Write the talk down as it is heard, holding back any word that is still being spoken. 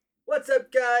What's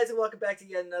up, guys, and welcome back to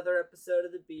yet another episode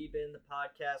of the B-Bin, the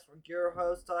podcast where your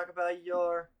hosts talk about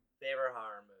your favorite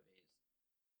horror movies.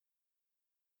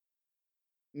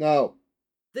 No.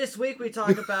 This week we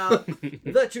talk about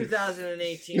the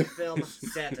 2018 film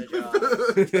Santa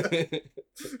Jaws.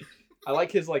 I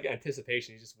like his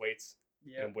anticipation. He just waits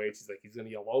Yep. and waits. He's like, he's gonna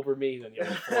yell over me, then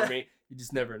yell for me. You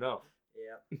just never know.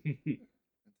 Yep.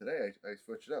 Today I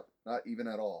switched it up. Not even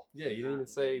at all. Yeah, you didn't even Not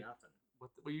say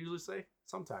nothing. what you usually say.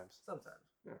 Sometimes. Sometimes.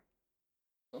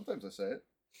 Sometimes I say it.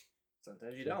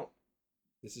 Sometimes you don't.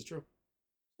 This is true.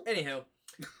 Anywho,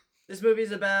 this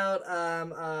movie's about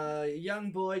a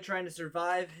young boy trying to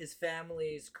survive his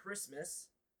family's Christmas.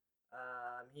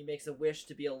 He makes a wish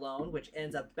to be alone, which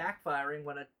ends up backfiring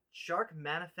when a shark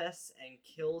manifests and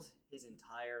kills his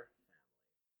entire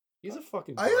He's a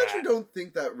fucking. I brat. actually don't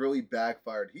think that really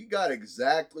backfired. He got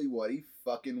exactly what he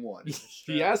fucking wanted.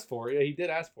 He asked for it. Yeah, he did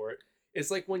ask for it. It's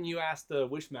like when you ask the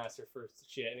Wishmaster for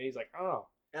shit, and he's like, "Oh,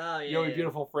 Oh, yeah. you'll be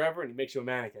beautiful forever," and he makes you a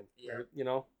mannequin. Yeah. Or, you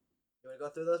know. You want to go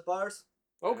through those bars?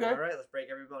 Okay. All right, let's break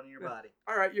every bone in your body.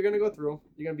 All right, you're gonna go through.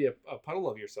 You're gonna be a puddle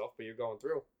of yourself, but you're going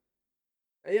through.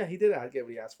 Yeah, he did get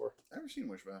what he asked for. I've never seen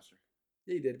Wishmaster.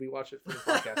 Yeah, he did. We watched it for the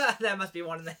podcast. That must be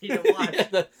one that you don't watch.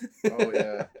 Oh,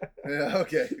 yeah. Yeah,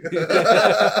 okay.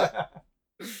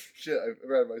 Shit, I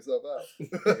ran myself out.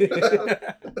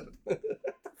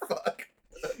 Fuck.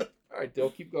 All right, Dill,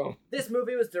 keep going. This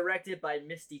movie was directed by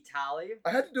Misty Talley.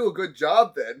 I had to do a good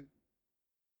job then.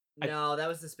 No, that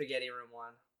was the Spaghetti Room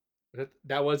one.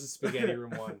 That was a spaghetti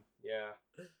room one. Yeah,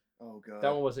 Oh, God.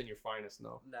 that one wasn't your finest.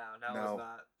 No, No, it No. was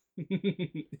not.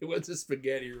 it was a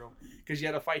spaghetti room because you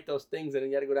had to fight those things, and then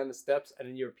you had to go down the steps, and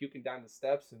then you were puking down the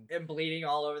steps, and And bleeding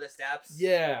all over the steps.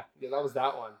 yeah, that was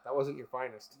that one. That wasn't your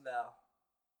finest. No.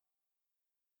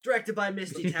 Directed by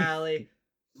Misty Talley.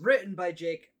 Written by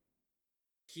Jake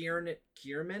Kiernan.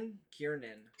 Earring.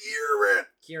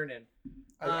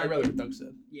 I rather what Doug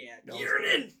said. Yeah, No,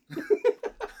 Kiernan.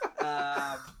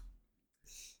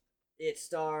 It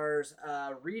stars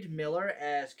Reed Miller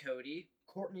as Cody,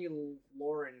 Courtney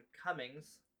Lauren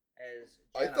Cummings as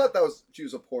I Jenna. thought she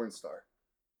was a porn star.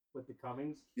 With the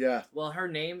Cummings. Yeah. Well, her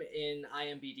name in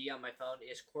IMDb on my phone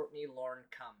is Courtney Lauren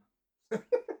Cum.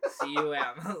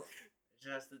 C-U-M.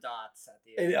 Just the dots at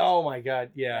the end. Oh my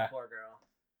god, yeah. That poor girl.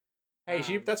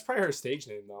 Hey, that's probably her stage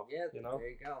name though. Yeah, you know. there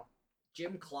you go.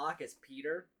 Jim Clock as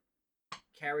Peter.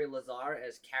 Carrie Lazar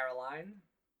as Caroline.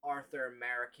 Arthur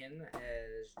American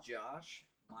as Josh.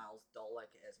 Miles Dolick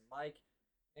as Mike.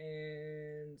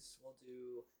 And we'll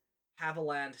do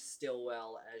Haviland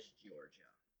Stillwell as Georgia.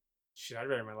 Shit, I'd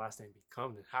rather my last name be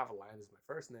Cum than Haviland is my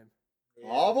first name.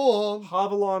 Yeah. Avalon.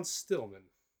 Haviland Stillman.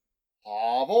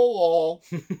 Avalon.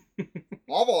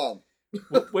 Avalon.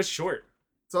 What's short?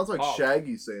 Sounds like Hav.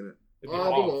 Shaggy saying it. It'd be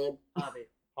Hav. Javi.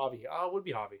 Javi. Oh, it would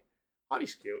be Javi.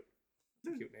 Javi's cute.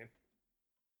 It's a cute name.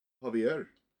 Javier.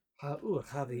 Ooh,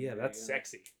 Javier. That's Yeah.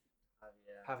 sexy.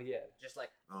 Javier. Javier. Just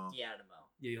like Oh. Guillermo.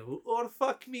 Yeah. Or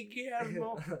fuck me,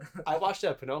 Guillermo. I watched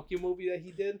that Pinocchio movie that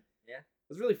he did. Yeah. It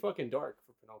was really fucking dark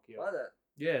for Pinocchio. What a...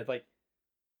 Yeah, like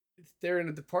they're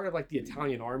in the part of the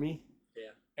Italian army.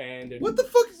 Yeah. And What the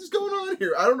fuck is this going on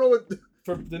here? I don't know what.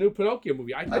 for the new Pinocchio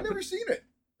movie, I've never seen it.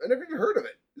 I never even heard of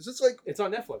it. Is this like? It's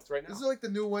on Netflix right now. Is it like the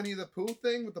new Winnie the Pooh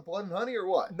thing with the blood and honey or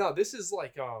what? No, this is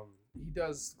he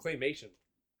does claymation,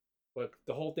 but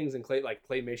the whole thing's in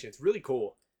claymation. It's really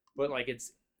cool, but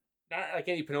it's not like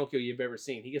any Pinocchio you've ever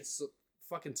seen. He gets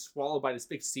fucking swallowed by this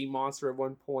big sea monster at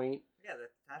one point. Yeah,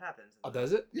 that happens. Oh,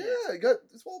 does it? Yeah, he got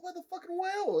swallowed by the fucking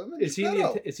whale. And then Is he in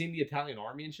fell out. is he in the Italian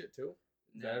army and shit too?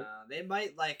 No, they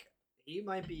might he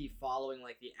might be following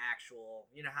the actual.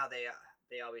 You know how they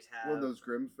always have One of those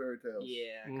Grimm fairy tales.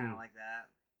 Yeah, kind of like that,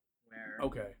 where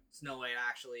Okay. Snow White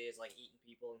actually is eating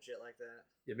people and shit like that.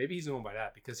 Yeah, maybe he's going by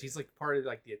that because he's part of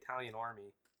the Italian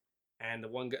army, and the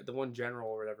one general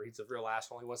or whatever, he's a real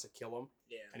asshole. He wants to kill him,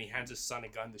 Yeah. and he hands his son a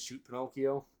gun to shoot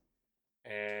Pinocchio.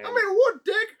 And I mean, what,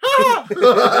 dick? Ha!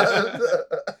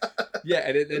 yeah,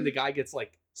 and then the guy gets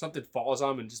something falls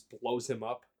on him and just blows him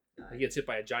up. He gets hit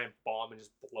by a giant bomb and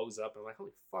just blows up. And I'm like,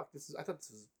 holy fuck! I thought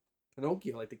this was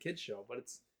Pinocchio, like the kids show, but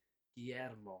it's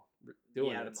Guillermo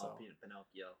doing it. So.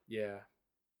 Pinocchio. Yeah.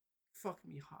 Fuck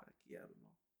me hard, Guillermo.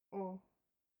 Oh.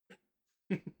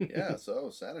 Yeah, so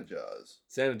Santa Jaws.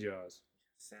 Santa Jaws.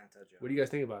 Santa Jaws. What do you guys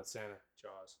think about Santa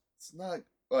Jaws? It's not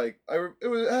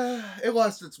it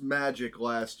lost its magic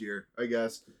last year, I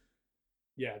guess.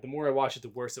 Yeah, the more I watch it, the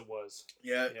worse it was.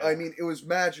 Yeah, Yeah. I mean, it was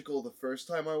magical the first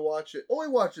time I watched it. Only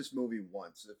watch this movie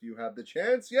once. If you have the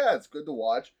chance, yeah, it's good to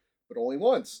watch, but only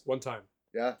once. One time.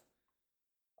 Yeah.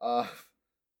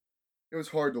 It was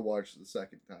hard to watch the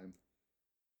second time.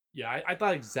 Yeah, I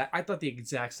thought the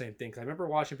exact same thing. 'Cause I remember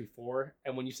watching it before,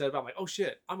 and when you said about, I'm like, oh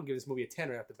shit, I'm gonna give this movie a 10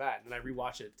 right off the bat, and then I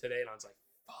rewatched it today, and I was like,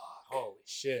 fuck, holy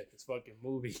shit, this fucking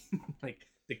movie. Like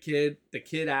the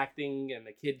kid acting, and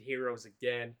the kid heroes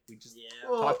again. We just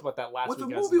Well, talked about that last with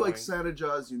week. a I was movie like annoying. Santa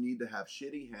Jaws, you need to have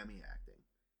shitty hammy acting.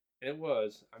 And it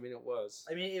was. I mean, it was.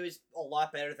 I mean, it was a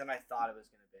lot better than I thought it was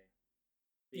going to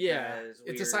be. Yeah, Because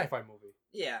it's a sci-fi movie.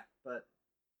 Yeah, but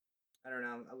I don't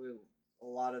know. A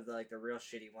lot of the real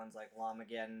shitty ones like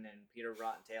Lamageddon and Peter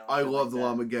Rottentail. I love the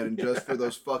Lamageddon just for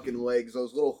those fucking legs,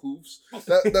 those little hoofs.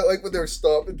 That like when they were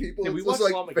stomping people. Did we it's watch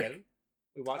just Lamageddon?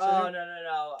 We watched Oh it.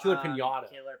 no! Killer Pinata.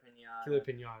 Killer Pinata. Killer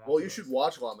Pinata. Well, you should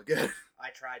watch Lamageddon. I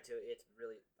tried to. It's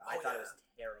really. I thought it was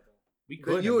terrible. We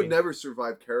could. You would never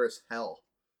survive Karis hell.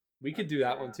 We could do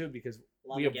that one too because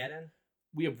Lamageddon.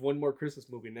 we have one more Christmas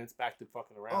movie and then it's back to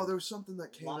fucking around. Oh, there was something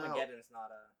that came out. Lamageddon's not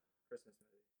a Christmas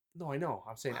movie. No, I know.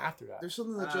 I'm saying after that. There's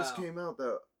something that just Oh. came out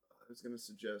that I was gonna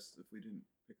suggest if we didn't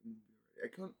pick a movie. I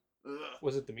couldn't. Ugh.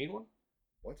 Was it the mean one?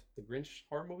 What? The Grinch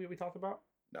horror movie we talked about?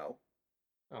 No.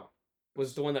 Oh.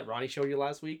 Was it the one that Ronnie showed you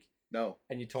last week? No.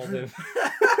 And you told him.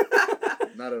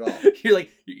 Not at all. You're like,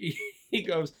 he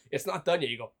goes, it's not done yet.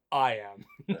 You go, I am.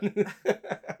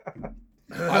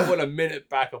 I want a minute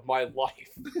back of my life.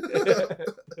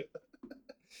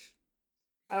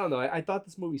 I don't know. I thought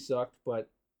this movie sucked, but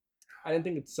I didn't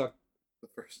think it sucked. The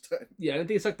first time. Yeah, I didn't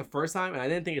think it sucked the first time, and I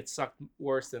didn't think it sucked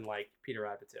worse than like Peter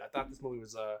Rabbit 2. I thought this movie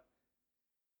was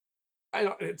I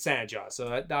don't. It's Santa Jaws, so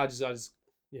I just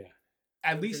yeah.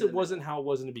 At It was least in it the wasn't how it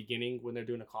was in the beginning when they're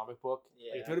doing a comic book. Like,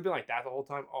 if Yeah. it would have been like that the whole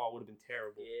time, oh, it would have been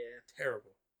terrible. Yeah. Terrible.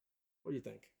 What do you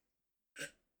think?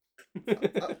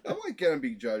 I might gonna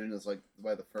be judging this like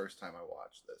by the first time I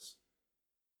watched this.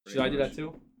 Should I do that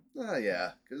too?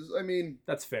 Yeah, because I mean,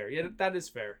 That's fair. Yeah, that is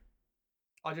fair.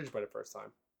 I'll judge by the first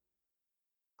time.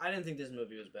 I didn't think this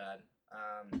movie was bad.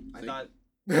 I See? thought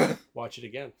Watch it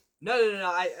again. no.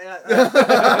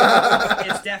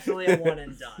 It's definitely a one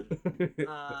and done.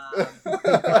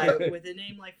 But with a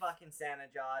name like fucking Santa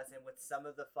Jaws and with some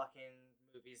of the fucking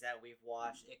movies that we've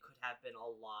watched, it could have been a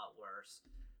lot worse.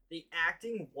 The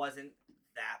acting wasn't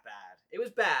that bad. It was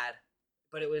bad,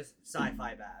 but it was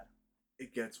sci-fi bad.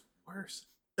 it gets worse.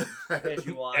 As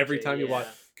you watch Every it, time you watch,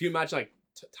 yeah. can you imagine like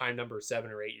time number 7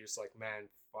 or 8? You're just like, man,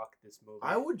 fuck this movie.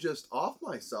 I would just off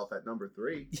myself at number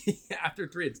 3. After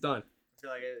 3, it's done I feel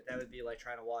like that would be like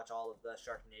trying to watch all of the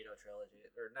Sharknado trilogy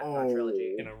or not Oh.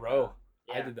 trilogy. in a row.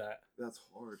 Yeah. I did that. That's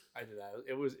hard. I did that.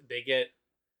 It was they get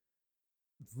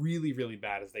really really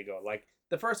bad as they go. Like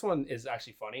the first one is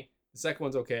actually funny. The second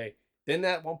one's okay. Then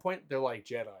at one point they're like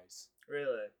Jedis. Really?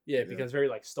 Yeah, Yeah. it becomes very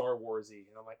like Star Warsy,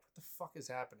 and I'm like, what the fuck is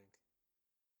happening?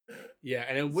 Yeah,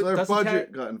 and then So their doesn't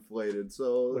budget got inflated.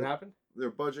 So what happened? their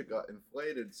budget got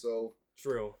inflated. So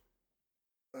True.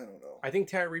 I don't know. I think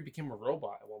Tara Reid became a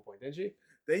robot at one point, didn't she?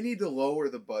 They need to lower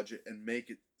the budget and make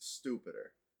it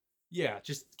stupider. Yeah,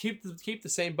 just keep the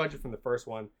same budget from the first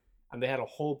one, and they had a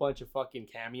whole bunch of fucking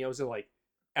cameos, and like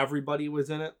everybody was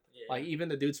in it. Yeah. Like even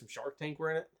the dudes from Shark Tank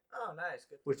were in it, Oh, nice.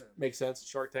 Good. which for them. makes sense.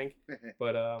 Shark Tank,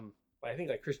 but I think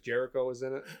like Chris Jericho was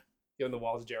in it, giving the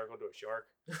walls of Jericho to a shark.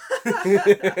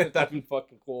 That'd been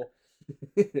fucking cool.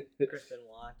 Chris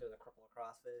Benoit doing the cripple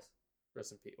across face.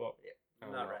 Rest in peace. Well, Yeah. I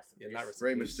don't Not know. rest in Yeah, peace. not rest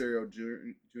Rey in peace. Mysterio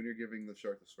Jr. giving the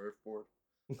shark the surfboard.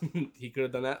 He could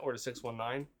have done that, or the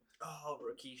 619. Oh,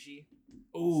 Rikishi.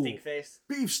 Ooh, Stink face.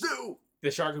 Beef stew. the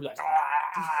shark would be like,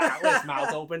 ah, with his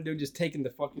mouth open, dude, just taking the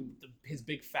fucking his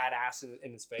big fat ass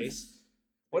in his face.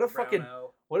 What a fucking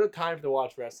Browno. what a time to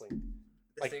watch wrestling.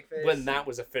 The Like stink face. when that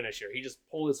was a finisher, he just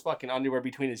pulled his fucking underwear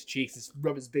between his cheeks and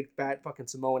rub his big fat fucking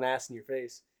Samoan ass in your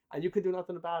face, and you could do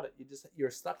nothing about it. You're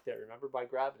stuck there. Remember, by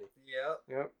gravity. Yep.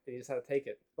 Yep. And you just had to take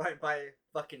it. By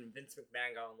fucking Vince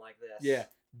McMahon going like this. Yeah,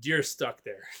 you're stuck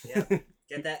there. Yep.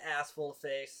 Get that ass full of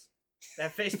face.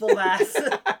 That face full of ass.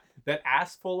 That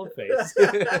ass full of face.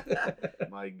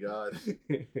 My God.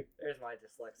 There's my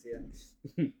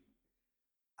dyslexia.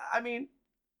 I mean,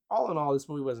 all in all, this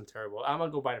movie wasn't terrible. I'm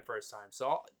gonna go by the first time.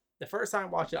 So the first time I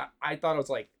watched it, I thought it was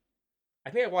like, I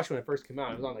think I watched it when it first came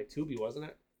out. It was on like Tubi, wasn't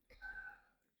it?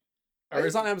 Or it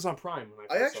was on Amazon Prime when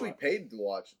I I first actually saw it. paid to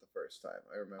watch it the first time.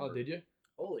 I remember. Oh, did you?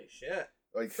 Holy shit.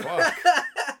 Like, Fuck.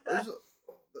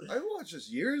 I watched this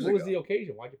years What ago. was the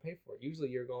occasion? Why'd you pay for it? Usually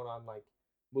you're going on like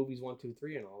movies 1, 2,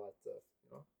 3 and all that stuff.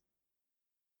 You know?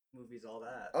 Movies, all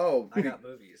that. Oh, I got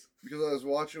movies. because I was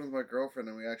watching with my girlfriend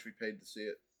and we actually paid to see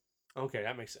it. Okay,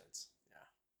 that makes sense.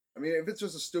 Yeah. I mean, if it's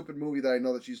just a stupid movie that I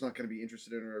know that she's not going to be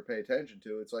interested in or pay attention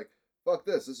to, it's like, fuck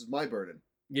this. This is my burden.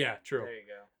 Yeah, true. There you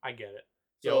go. I get it.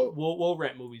 So So we'll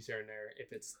rent movies here and there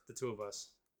if it's the two of us,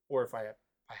 or if I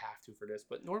have to for this.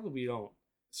 But normally we don't.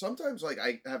 sometimes like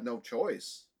I have no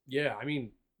choice. Yeah, I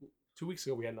mean, 2 weeks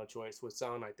ago we had no choice with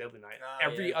Silent Night, Deadly Night. Oh,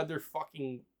 Every yeah. other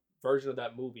fucking version of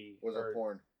that movie Was or it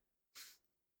porn?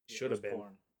 should have It was been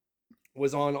porn.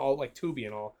 was on all like Tubi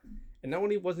and all, and that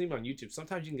one wasn't even on YouTube.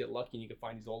 Sometimes you can get lucky and you can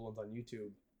find these old ones on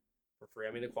YouTube for free.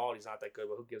 I mean, the quality's not that good,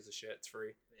 but who gives a shit? It's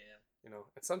free, Yeah. you know.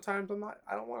 And sometimes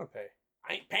I don't want to pay.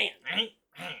 I ain't paying. I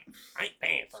ain't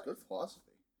paying It's for good it.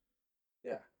 philosophy.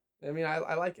 Yeah, I mean,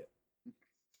 I like it.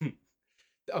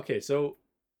 Okay, so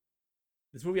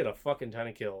this movie had a fucking ton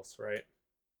of kills, right?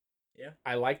 Yeah.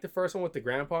 I liked the first one with the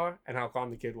grandpa and how calm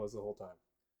the kid was the whole time.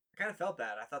 I kind of felt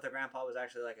bad. I thought the grandpa was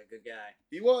actually like a good guy.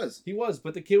 He was. He was,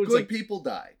 but the kid was Good like, people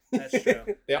die. That's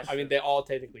true. That's I mean, true. they all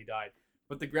technically died,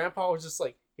 but the grandpa was just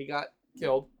like, he got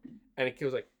killed, and the kid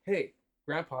was like, "Hey,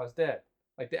 grandpa's dead."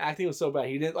 Like the acting was so bad.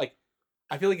 He didn't like.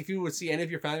 I feel like if you would see any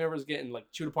of your family members getting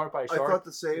like chewed apart by a I shark, thought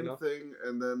the same you know? thing,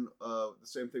 and then the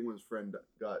same thing when his friend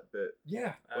got bit,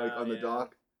 Yeah. like on the yeah.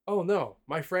 dock. Oh no,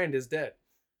 my friend is dead.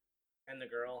 And the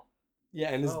girl. Yeah,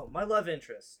 and Oh, my love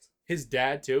interest. his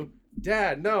dad too.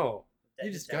 Dad, no. That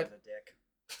You just just got- a dick.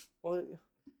 Well,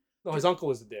 no, his uncle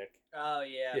was a dick. Oh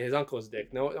yeah. Yeah, his uncle was a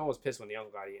dick. No one was pissed when the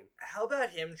uncle got eaten. How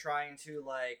about him trying to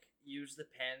like use the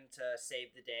pen to save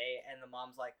the day, and the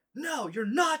mom's like, "No, you're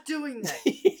not doing that."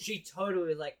 She totally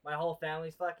was like, "My whole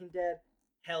family's fucking dead.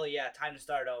 Hell yeah, time to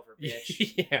start over,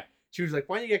 bitch." Yeah. She was like,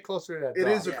 "Why don't you get closer to that It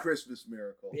dog?" is a Yeah. Christmas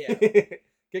miracle. Yeah.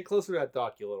 Get closer to that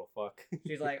dock, you little fuck.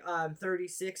 She's like, "I'm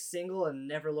 36, single, and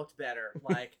never looked better.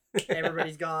 Like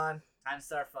everybody's gone. Time to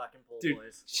start fucking pool Dude.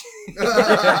 boys."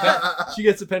 She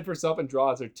gets a pen for herself and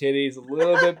draws her titties a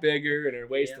little bit bigger and her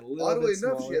waist Yeah. a little Oddly bit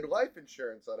enough, smaller. she had life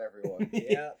insurance on everyone.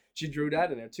 Yeah. She drew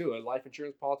that in there too. A life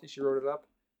insurance policy. She wrote it up.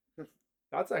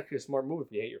 That's actually a smart move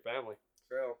if you hate your family.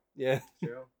 True. Yeah.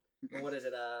 True. And what is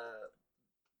it?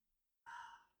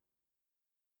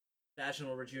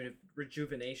 Vaginal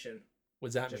rejuvenation.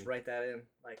 What's that Just mean? write that in,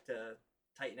 like to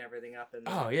tighten everything up and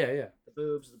Oh yeah, yeah. the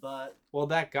boobs, the butt. Well,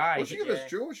 that guy. Well, she Jay. just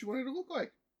drew what she wanted to look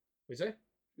like. What you say?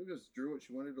 She just drew what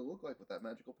she wanted to look like with that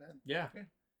magical pen. Yeah. Yeah.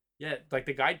 Yeah, like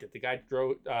the guy did. The guy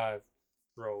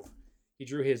drove. He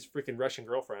drew his freaking Russian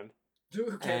girlfriend. Who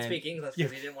can't And- speak English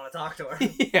because he didn't want to talk to her.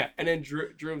 Yeah, and then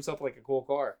drew himself like a cool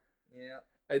car. Yeah.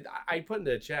 I put in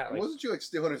the chat. And Like, wasn't she like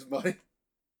stealing his money?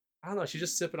 I don't know. She's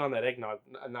just sipping on that eggnog,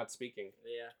 not speaking.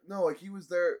 Yeah. No, like he was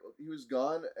there, he was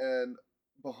gone, and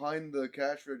behind the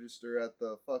cash register at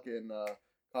the fucking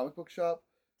comic book shop,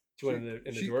 She went in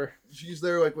the she- drawer. she's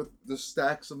there like with the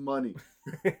stacks of money.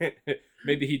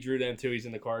 Maybe he drew them too. He's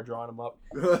in the car drawing them up.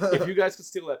 If you guys could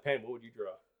steal that pen, what would you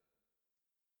draw?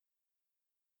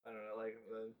 I don't know, like.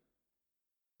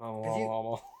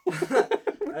 Oh,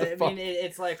 I mean,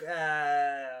 it's like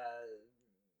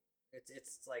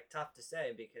it's like tough to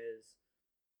say because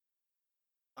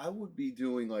I would be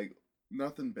doing like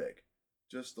nothing big,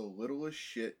 just the littlest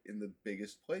shit in the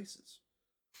biggest places.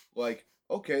 Like,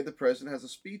 okay, the president has a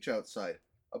speech outside.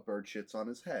 A bird shits on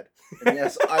his head. And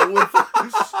yes, I would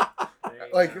there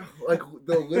you like go. like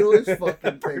the littlest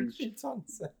fucking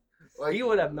things. Like He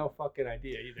would have no fucking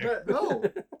idea either. no,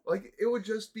 like it would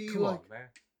just be Come like on, man.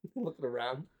 Looking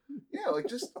around. yeah, like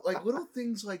just like little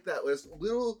things like that. Just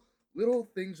little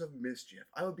things of mischief.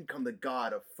 I would become the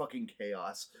god of fucking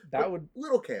chaos. That But would.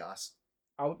 little chaos.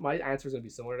 My answer is gonna be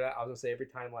similar to that. I was gonna say every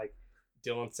time like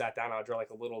Dylan sat down, I'd draw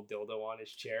like a little dildo on his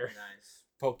chair, Nice.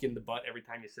 poke you in the butt every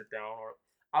time you sit down. Or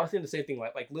I was thinking the same thing,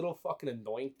 like little fucking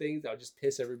annoying things that would just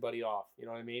piss everybody off. You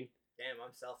know what I mean? Damn,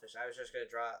 I'm selfish. I was just gonna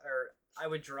draw, or I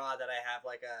would draw that I have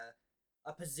like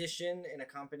a position in a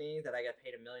company that I get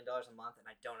paid $1 million a month and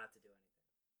I don't have to do anything.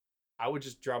 I would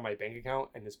just draw my bank account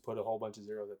and just put a whole bunch of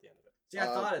zeros at the end of it. See, I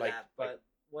thought of like- that, but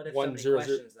what if 1, somebody 0, 0.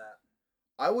 questions that?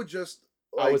 I would just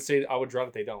I would say I would draw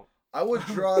that they don't. I would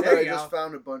draw There that I you just go.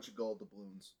 found a bunch of gold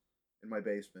doubloons in my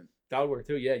basement. That would work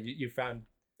too. Yeah, you found,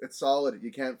 It's solid.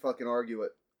 You can't fucking argue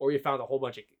it. or you found a whole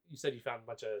bunch of. You said you found a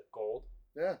bunch of gold.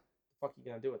 Yeah, The fuck you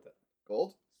gonna do with it?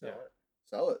 gold. So Yeah.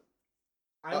 Sell it.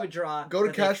 I would draw. go to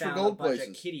that they Cash for found Gold a bunch places.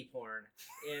 of kitty porn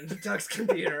in Doug's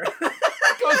computer.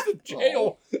 He goes to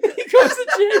jail. He goes to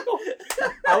jail.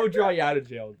 I would draw you out of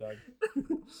jail, Doug.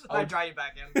 I draw you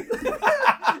back in.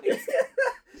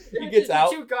 He gets Just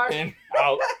out, two guards, in,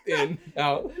 out, in,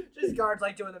 out. just guards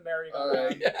like doing the merry-go-round.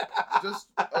 Alright.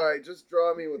 Yeah. Just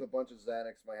draw me with a bunch of Xanax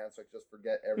in my hand so I can just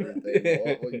forget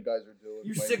everything. what you guys are doing.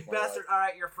 You Fighting sick for my bastard! life. All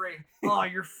right, you're free. Oh,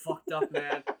 you're fucked up,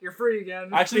 man. You're free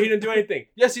again. Actually, he didn't do anything.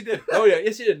 Yes, he did. Oh yeah,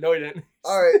 yes he did. No, he didn't.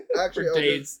 All right, actually, For I'll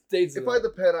just, days, days. if I had the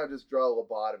pen, I'd just draw a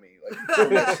lobotomy, like for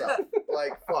myself.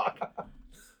 Like fuck.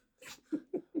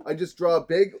 I just draw a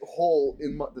big hole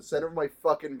in the center of my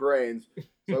fucking brains,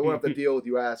 so I won't have to deal with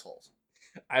you assholes.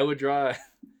 I would draw.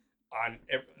 on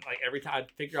every time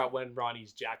I'd figure out when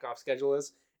Ronnie's jack off schedule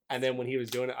is, and then when he was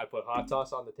doing it, I put hot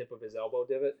sauce on the tip of his elbow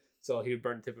divot, so he would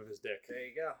burn the tip of his dick. There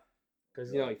you go.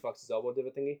 Because you know he fucks his elbow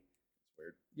divot thingy. It's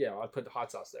weird. Yeah, I'd put the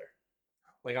hot sauce there.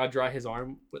 Like I'd dry his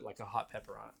arm with like a hot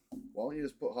pepper on it. Why don't you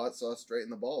just put hot sauce straight in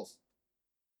the balls?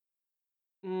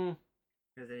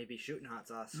 Because then he'd be shooting hot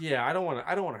sauce. Yeah, I don't want to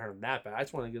hurt him that bad. I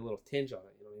just want to get a little tinge on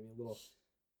it. You know what I mean?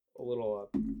 A little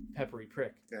peppery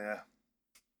prick. Yeah.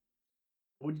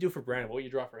 What do you do for Brandon? What would you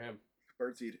draw for him?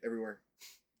 Birdseed everywhere.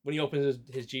 When he opens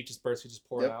his Jeep, just bursts, he just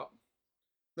pour it out.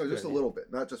 No, just Good a idea. little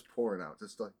bit, not just pouring out,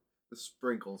 just like the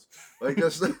sprinkles. Like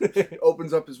just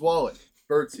opens up his wallet,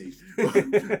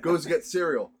 birdseed. Goes to get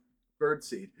cereal,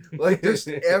 birdseed. Like just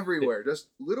everywhere, just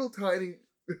little tiny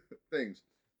things.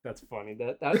 That's funny.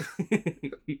 That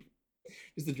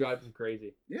just to drive him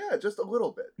crazy. Yeah, just a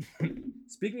little bit.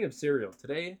 Speaking of cereal,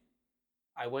 today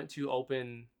I went to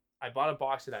I bought a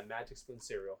box of that Magic Spoon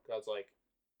cereal because I was like,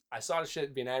 I saw the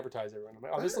shit being advertised everywhere. I'm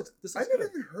like, oh, this looks I good. never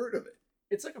even heard of it.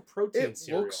 It's like a protein It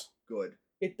cereal. looks good.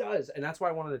 It does, and that's why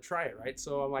I wanted to try it, right?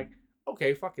 So I'm like,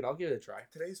 okay, fuck it, I'll give it a try.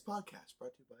 Today's podcast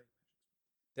brought to you by.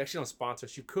 They actually don't sponsor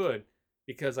us. You could,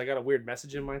 because I got a weird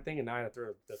message in my thing, and now I have to throw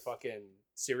the fucking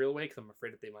cereal away because I'm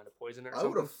afraid that they might have poisoned it or I would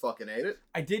something. have fucking ate it.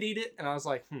 I did eat it, and I was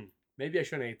like, maybe I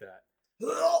shouldn't eat that.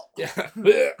 Yeah.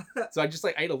 Yeah. So I just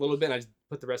like ate a little bit, and I just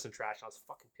put the rest in the trash, and I was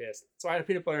fucking pissed. So I had a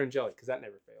peanut butter and jelly, because that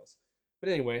never fails. But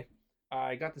anyway,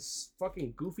 I got this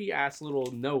fucking goofy ass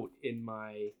little note in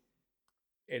my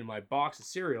box of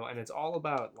cereal, and it's all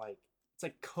about like it's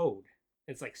like code.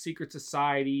 It's like secret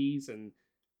societies and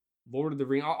Lord of the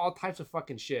Rings, all types of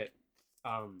fucking shit.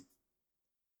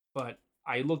 But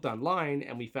I looked online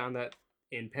and we found that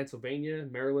in Pennsylvania,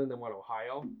 Maryland, and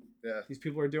Ohio, Yeah. these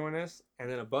people are doing this. And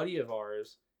then a buddy of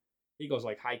ours, he goes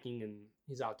like hiking and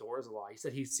he's outdoors a lot. He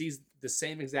said he sees the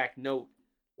same exact note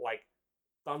like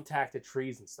thumbtacked to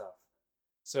trees and stuff.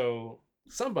 So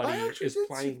somebody I actually is did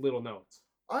planting see- little notes.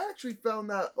 I actually found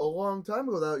that a long time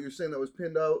ago. That you're saying that was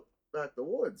pinned out back the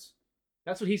woods.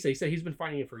 That's what he said. He said he's been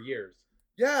finding it for years.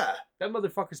 Yeah. That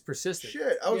motherfucker's persistent.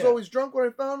 Shit. I was Yeah. always drunk when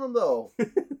I found them though.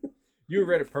 You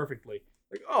read it perfectly.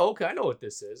 Like, oh, okay, I know what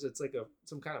this is. It's like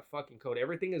some kind of fucking code.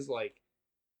 Everything is like,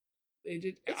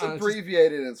 It's just-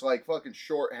 abbreviated and it's like fucking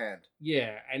shorthand.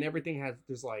 yeah, and everything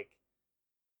there's like,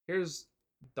 here's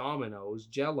Domino's,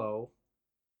 Jello,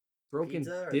 Broken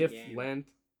Pizza or Diff game? Lent,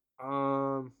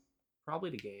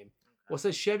 probably the game. Well, it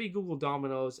says Chevy, Google,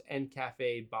 Domino's, N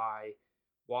Cafe by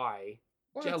Y,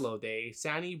 What? Jello Day,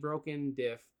 Sani, Broken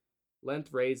Diff, Lent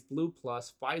Raised, Blue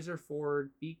Plus, Pfizer,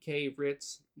 Ford, BK,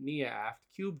 Ritz, Nia Aft,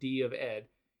 Cube D of Ed,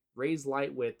 Raised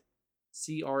Light with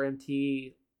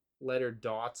CRMT letter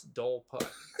dots, Dole Putt,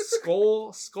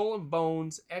 Skull and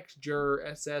Bones, X Jur,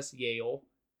 SS Yale,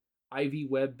 Ivy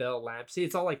Web Bell Lamp. See,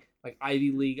 it's all like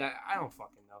Ivy League. I don't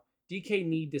fucking know. DK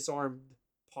Need Disarmed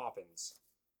Poppins.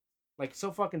 Like,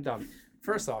 so fucking dumb.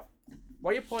 First off,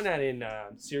 why are you putting that in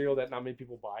cereal that not many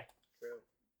people buy? True.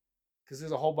 Because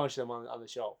there's a whole bunch of them on the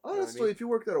shelf. You know what I Honestly, mean? if you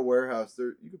worked at a warehouse,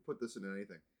 you could put this in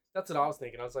anything. That's what I was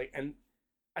thinking. I was like, and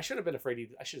I shouldn't have been afraid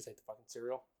either. I should have taken the fucking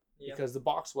cereal. Yeah. Because the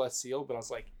box was sealed, but I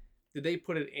was like, did they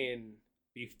put it in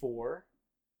before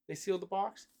they sealed the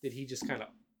box? Did he just kind of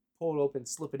pull it open,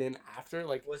 slip it in after?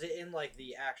 Like, Was it in like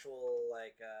the actual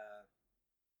like?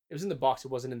 it was in the box.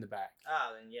 It wasn't in the bag.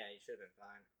 Oh, then yeah, you should have been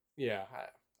fine. Yeah.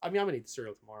 I mean, I'm going to eat the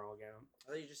cereal tomorrow again.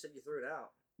 I thought you just said you threw it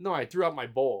out. No, I threw out my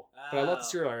bowl. But I love the Oh.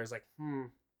 cereal. I was like, I'm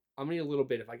going to eat a little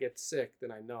bit. If I get sick,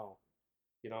 then I know.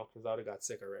 You know, because I would have got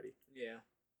sick already. Yeah.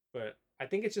 But I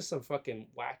think it's just some fucking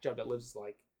whack job that lives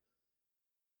like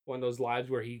one of those lives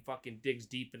where he fucking digs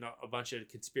deep in a bunch of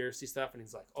conspiracy stuff and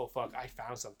he's like, oh fuck, I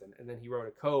found something. And then he wrote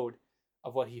a code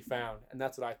of what he found. And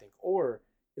that's what I think. Or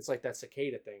it's like that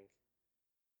cicada thing.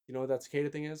 You know what that cicada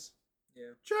thing is?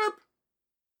 Yeah. Chirp.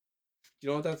 Do you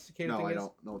know what that cicada No, thing I is?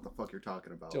 don't know what the fuck you're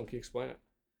talking about. Don't, can you explain it?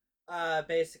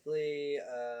 Basically,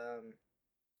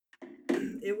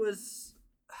 it was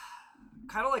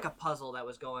kind of like a puzzle that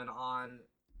was going on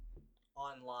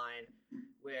online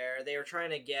where they were trying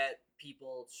to get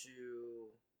people to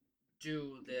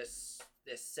do this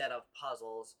set of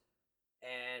puzzles,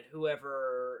 and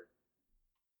whoever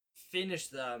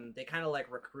finished them, they kind of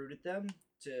like recruited them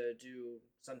to do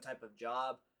some type of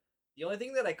job. The only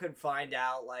thing that I could find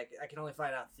out, like, I can only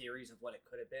find out theories of what it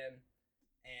could have been.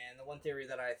 And the one theory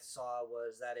that I saw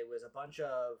was that it was a bunch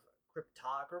of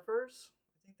cryptographers.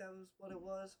 I think that was what it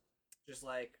was. Just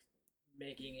like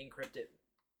making encrypted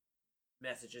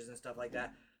messages and stuff like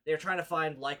that. They were trying to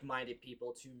find like-minded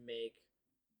people to make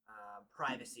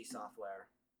privacy software.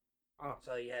 Oh.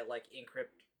 So you had like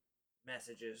encrypt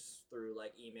messages through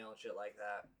like email and shit like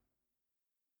that.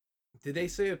 Did they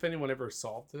say if anyone ever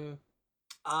solved the?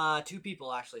 2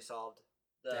 people actually solved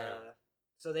the. Damn.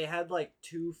 So they had like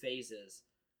 2 phases,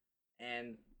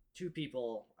 and 2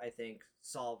 people I think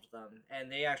solved them,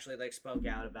 and they actually like spoke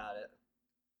out about it.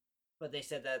 But they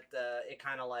said that it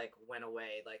kind of like went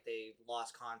away, like they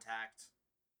lost contact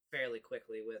fairly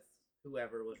quickly with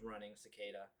whoever was running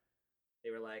Cicada.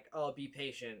 They were like, "Oh, be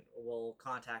patient. We'll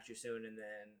contact you soon," and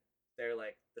then they're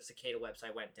like, the Cicada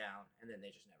website went down, and then they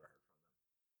just never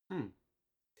heard from them.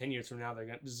 10 years from now,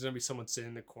 there's gonna be someone sitting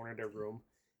in the corner of their room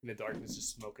in the darkness,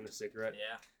 just smoking a cigarette.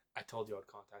 Yeah. I told you I'd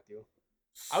contact you.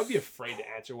 I would be afraid to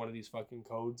answer one of these fucking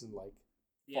codes and like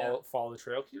Yeah. follow the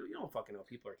trail. You don't fucking know what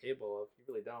people are capable of. You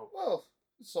really don't. Well,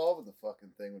 solving the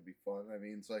fucking thing would be fun. I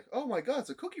mean, it's like, oh my god, it's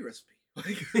a cookie recipe.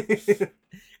 Like, Can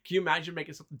you imagine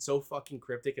making something so fucking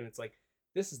cryptic and it's like,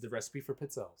 this is the recipe for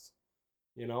pizzelles?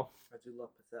 You know, I do love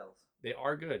pizzelles. they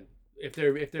are good if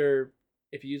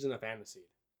you use enough aniseed.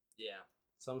 Yeah.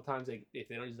 Sometimes if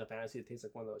they don't use enough aniseed, it tastes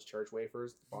like one of those church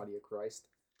wafers, the body of Christ.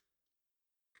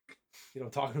 You know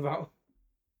what I'm talking about?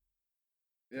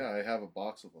 yeah, I have a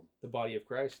box of them. The body of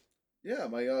Christ. Yeah,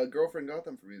 my girlfriend got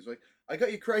them for me. She's like, I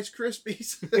got you Christ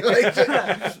Krispies.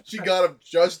 Like, she got them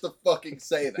just to fucking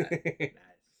say that.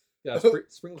 Nice. Yeah,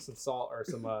 sprinkle some salt or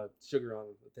some sugar on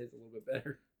it. It tastes a little bit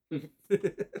better.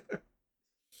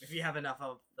 If you have enough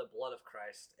of the blood of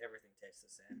Christ, everything tastes the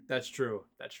same. That's true.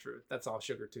 That's true. That's all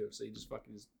sugar too. So you just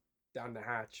fucking down the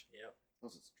hatch. Yep.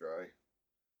 Unless it's dry.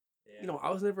 Yeah. You know, I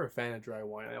was never a fan of dry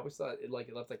wine. I always thought it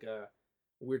left like a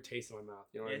weird taste in my mouth.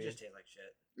 You know what Yeah, I it mean? just tastes like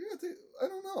shit. Yeah, I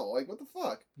don't know. Like, what the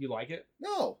fuck? You like it?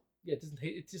 No. Yeah, it doesn't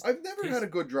taste. It just. I've never had a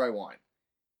good dry wine.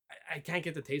 I can't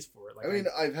get the taste for it. Like I mean,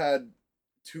 I've had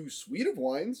 2 sweet of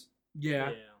wines. yeah.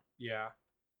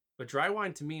 But dry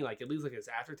wine to me, like it leaves like its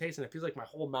aftertaste, and it feels like my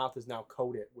whole mouth is now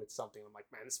coated with something. I'm like,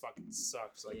 man, this fucking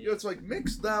sucks. Like, You know, it's like,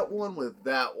 mix that one with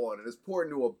that one and just pour it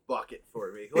into a bucket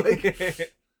for me. Like,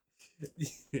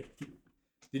 did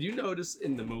you notice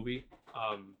in the movie,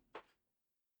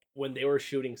 when they were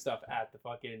shooting stuff at the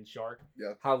fucking shark,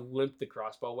 Yeah. how limp the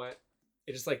crossbow went?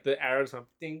 It just like the arrows went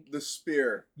ding. the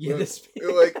spear. Yeah, the It,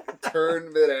 spear. like,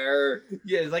 turned midair.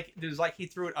 Yeah, it's like there's like he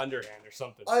threw it underhand or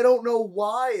something. I don't know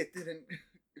why it didn't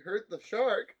hurt the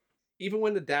shark. Even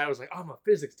when the dad was like, oh, "I'm a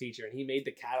physics teacher," and he made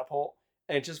the catapult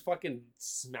and it just fucking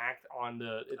smacked on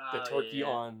the Oh, turkey yeah.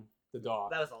 on the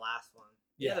dog. That was the last one.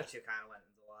 The Yeah. other 2 kind of went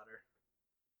into the water.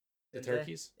 The Didn't they?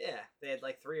 turkeys. Yeah, they had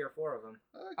like 3 or 4 of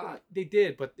them. They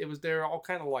did, but they're all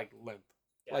kind of like limp.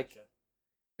 Like, Gotcha.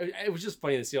 It was just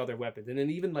funny to see all their weapons, and then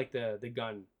even like the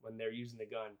gun when they're using the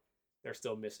gun, they're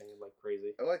still missing like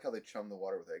crazy. I like how they chum the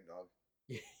water with eggnog.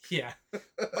 Yeah,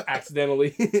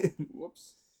 accidentally.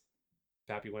 Whoops.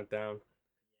 Pappy went down.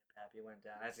 Pappy went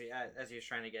down as he was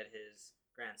trying to get his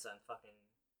grandson fucking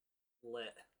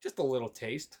lit. Just a little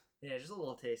taste. Yeah, just a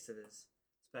little taste of his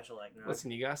special eggnog. Listen,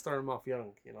 you gotta start him off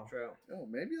young, you know. True. Oh,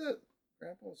 maybe that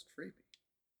grandpa was creepy.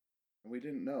 And we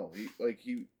didn't know.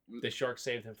 The shark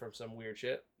saved him from some weird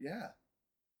shit. Yeah.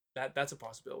 That's a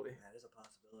possibility. That is a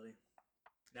possibility.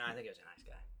 No, I think it was a nice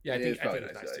guy. Yeah, I He think is I probably think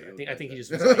a it's nice nice guy. too. He I was think a he nice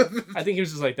just guy. was like, I think he was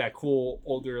just like that cool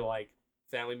older like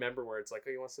family member where it's like,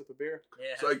 oh, you want to sip a beer? Yeah.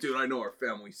 It's like, dude, I know our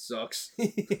family sucks.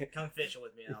 Come fishing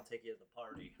with me and I'll take you to the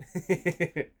party.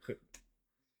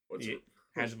 What's Yeah. it?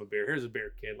 Hands him a beer. Here's a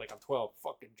beer, kid. Like I'm 12.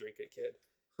 Fucking drink it,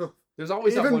 kid. There's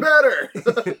always that Even one. better.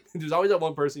 There's always that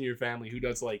one person in your family who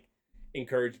does like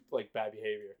encourage like bad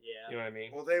behavior. Yeah. You know what I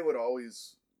mean? Well, they would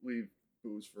always leave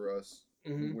booze for us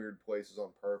Mhm. in weird places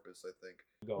on purpose. I think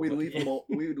Go, we'd but- leave them.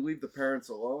 We would leave the parents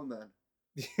alone then.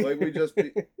 Like we just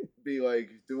be like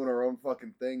doing our own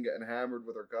fucking thing, getting hammered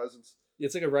with our cousins.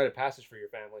 It's like a rite of passage for your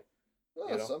family. Well,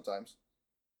 You know? sometimes.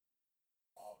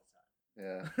 All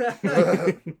Yeah.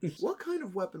 the time. What kind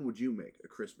of weapon would you make a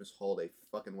Christmas holiday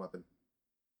fucking weapon?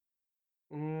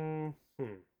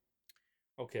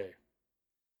 Okay.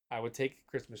 I would take a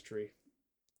Christmas tree,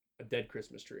 a dead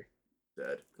Christmas tree,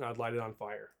 Dead. and I'd light it on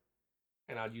fire,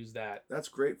 and I'd use that. That's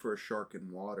great for a shark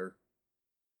in water.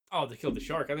 Oh, to kill the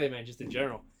shark. I think, man, just in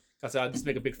general. Cause I'd just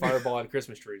make a big fireball out of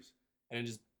Christmas trees, and then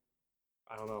just,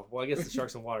 I don't know. Well, I guess the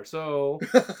shark's in water, so.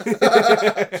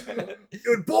 It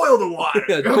would boil the water.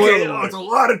 Yeah, Okay, boil the water. it's a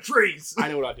lot of trees. I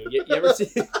know what I'd do. You ever see?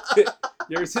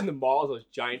 You ever seen the malls those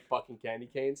giant fucking candy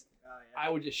canes? Oh, yeah. I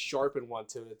would just sharpen one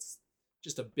to it's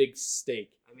just a big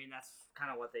steak. I mean, that's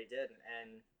kind of what they did, and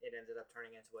it ended up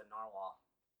turning into a narwhal.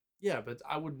 Yeah, but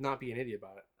I would not be an idiot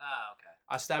about it. Oh, okay.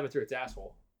 I stab it through its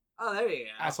asshole. Oh, there you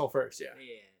go. Asshole first, yeah.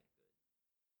 Yeah.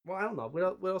 Well, I don't know.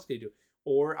 What else can you do?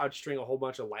 Or I'd string a whole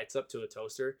bunch of lights up to a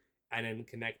toaster and then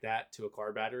connect that to a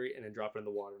car battery and then drop it in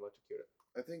the water and electrocute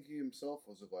it. I think he himself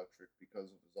was electric because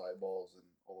of his eyeballs and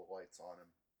all the lights on him.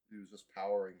 He was just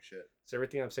powering shit. So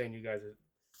everything I'm saying, you guys,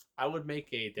 I would make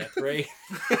a death ray,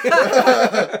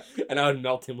 and I would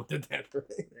melt him with the death ray.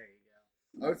 There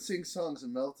you I would sing songs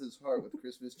and melt his heart with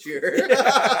Christmas cheer.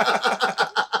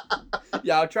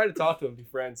 Yeah, I'd try to talk to him, be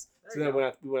friends. There So you then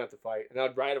go. we wouldn't have to fight, and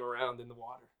I'd ride him around in the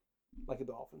water like a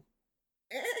dolphin.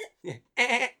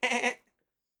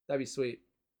 That'd be sweet.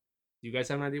 Do you guys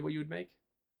have an idea what you would make?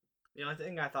 The only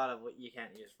thing I thought of what you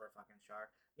can't use for a fucking shark.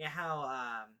 Yeah,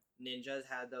 how ninjas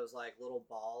had those like little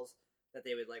balls that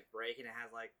they would like break and it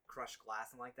has like crushed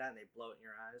glass and like that, and they blow it in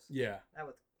your eyes. Yeah, That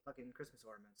with fucking Christmas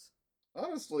ornaments.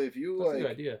 Honestly, if you that's a good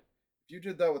like, idea. if you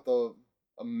did that with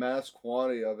a mass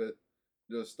quantity of it,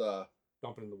 just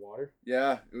Dump it in the water.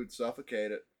 yeah, it would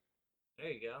suffocate it.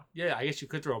 There you go. Yeah, I guess you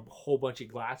could throw a whole bunch of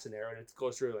glass in there, and it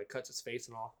goes through, like cuts his face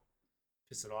and all,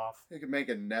 piss it off. You could make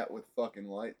a net with fucking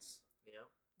lights. Yep.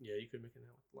 Yeah, you could make it with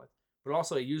the lights, but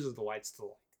also it uses the lights to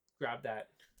like, grab that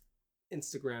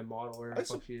Instagram model or whatever the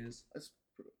fuck she is. I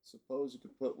suppose you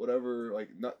could put whatever like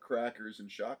nutcrackers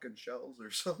and shotgun shells or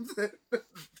something.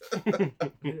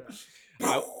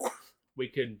 We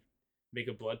could make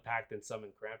a blood pact and summon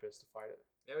Krampus to fight it.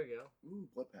 There we go. Ooh,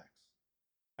 blood packs.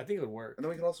 I think it would work. And then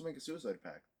we can also make a suicide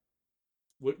pact.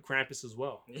 With Krampus as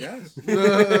well. Yes.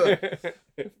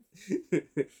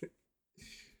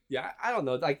 Yeah, I don't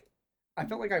know. Like, I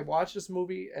felt like I watched this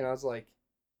movie and I was like,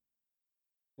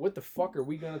 what the fuck are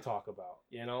we gonna talk about?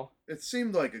 You know? It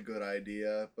seemed like a good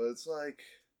idea, but it's like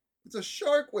it's a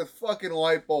shark with fucking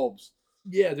light bulbs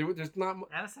Yeah, there's not.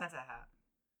 And a Santa hat.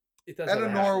 It does and a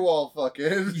have that. narwhal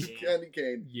fucking Yeah. candy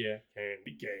cane. Yeah,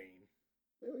 candy cane.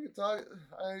 Yeah, we can talk.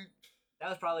 That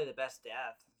was probably the best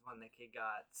death when the kid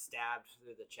got stabbed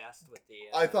through the chest with the.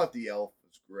 I thought the elf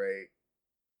was great.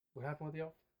 What happened with the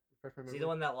elf? Refresh my Is he memory. the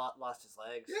one that lost his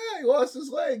legs? Yeah, he lost his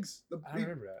legs. I don't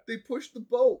remember that. They pushed the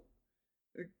boat.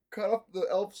 They cut off the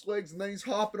elf's legs, and then he's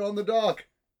hopping on the dock.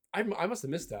 I must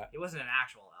have missed that. He wasn't an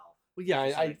actual elf. Well, yeah, He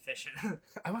was I like fishing.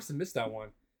 I must have missed that one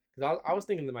because I was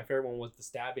thinking that my favorite one was the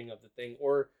stabbing of the thing,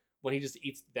 or when he just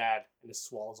eats the dad and just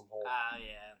swallows him whole,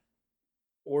 Yeah.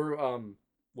 or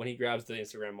when he grabs the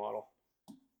Instagram model.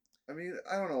 I mean,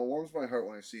 I don't know. It warms my heart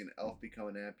when I see an elf become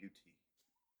an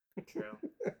amputee. True.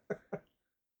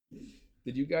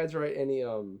 Did you guys write any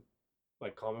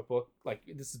like comic book? Like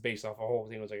this is based off a whole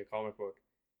thing was like a comic book.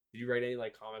 Did you write any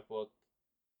like comic book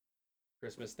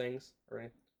Christmas things or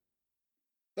anything?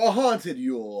 The haunted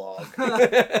Yule log.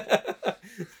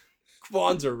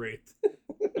 Kwanzaa wreath.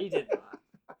 He did not.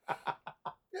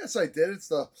 Yes, I did. It's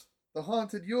the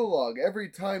haunted Yule log. Every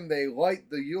time they light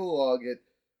the Yule log, it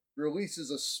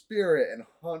releases a spirit and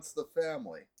haunts the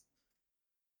family,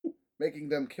 making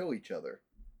them kill each other.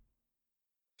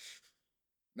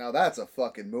 Now that's a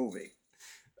fucking movie.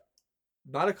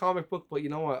 Not a comic book, but you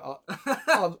know what?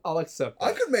 I'll accept that.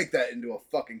 I could make that into a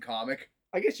fucking comic.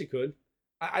 I guess you could.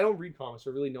 I don't read comics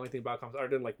or really know anything about comics other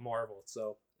than like Marvel.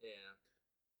 So Yeah.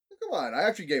 Come on, I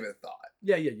actually gave it thought.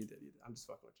 yeah, you did. I'm just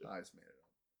fucking with I just made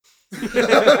it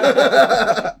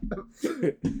up.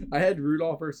 I had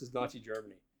Rudolph versus Nazi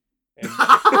Germany. And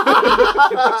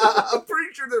I'm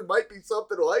pretty sure there might be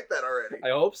something like that already. I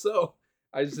hope so.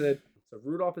 I just said, so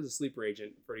Rudolph is a sleeper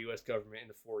agent for the U.S. government in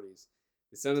the 40s.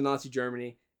 He sent to Nazi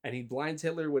Germany, and he blinds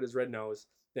Hitler with his red nose,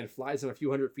 then flies him a few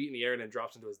hundred feet in the air and then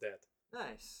drops him to his death.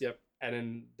 Nice. Yep. And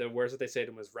then the words that they say to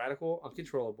him was radical,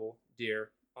 uncontrollable, dear,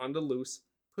 on the loose,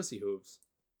 pussy hooves.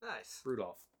 Nice.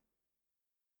 Rudolph.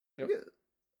 Yep. Yeah,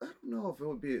 I don't know if it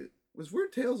would be. Was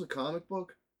Weird Tales a comic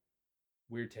book?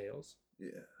 Weird Tales. Yeah.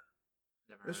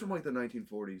 Never It's heard from of like the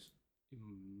 1940s.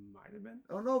 Might have been.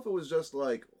 I don't know if it was just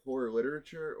like horror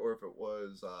literature or if it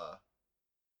was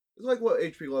it's like what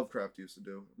H.P. Lovecraft used to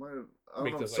do. It might have, I don't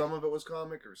Make know if those, some of it was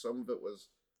comic or some of it was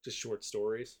Just short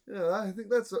stories. yeah, I think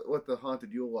that's what the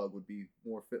Haunted Yule Log would be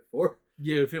more fit for.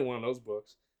 Yeah, it would fit one of those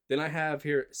books. Then I have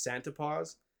here Santa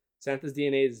Paws. Santa's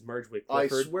DNA is merged with I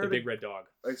Clifford, swear the to- big red dog.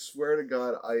 I swear to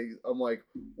God, I'm like,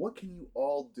 what can you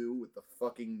all do with the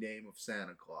fucking name of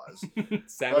Santa Claus?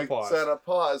 Santa like Paws. Santa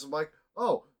Paws. I'm like,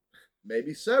 oh,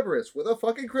 maybe Cerberus with a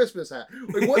fucking Christmas hat.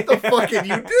 Like, what the fuck can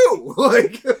you do?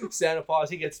 Like, Santa Paws,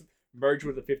 he gets merged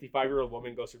with a 55-year-old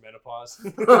woman, goes through menopause.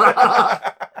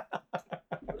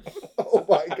 oh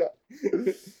my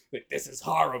God. Like, this is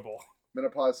horrible.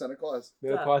 Menopause Santa Claus.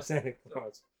 Menopause Santa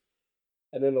Claus.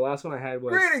 And then the last one I had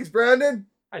was Greetings, Brandon.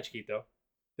 Hi, Chiquito.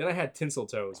 Then I had tinsel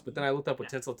toes, but then I looked up what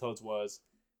tinsel toes was,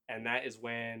 and that is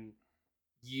when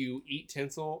you eat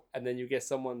tinsel and then you get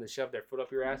someone to shove their foot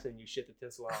up your ass and you shit the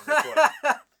tinsel out on their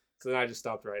foot. So then I just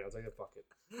stopped writing. I was like, oh, fuck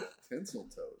it. Tinsel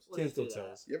toes. Let's Tinsel do that.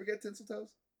 toes. You ever get tinsel toes?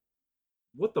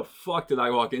 What the fuck did I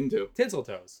walk into? Tinsel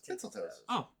toes. Tinsel toes.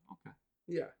 Oh, okay.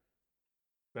 Yeah.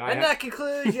 And that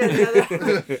concludes yet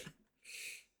another.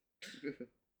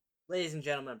 Ladies and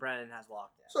gentlemen, Brandon has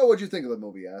walked out. So, what'd you think of the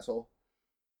movie, asshole?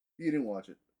 You didn't watch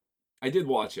it. I did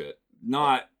watch it.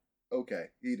 Not. Okay,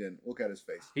 he didn't. Look at his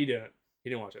face. He didn't. He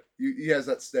didn't watch it. He has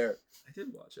that stare. I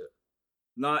did watch it.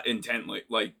 Not intently.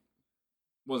 Like,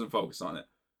 wasn't focused on it.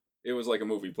 It was like a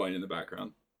movie playing in the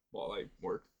background while I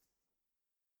worked.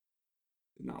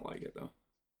 Did not like it, though.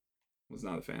 Was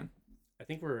not a fan. I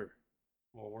think we're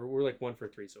like 1 for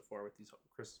 3 so far with these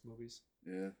Christmas movies.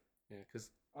 Yeah. Yeah, because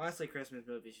Honestly, Christmas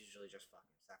movies usually just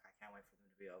fucking suck. I can't wait for them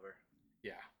to be over.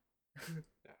 yeah,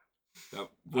 That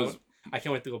was. I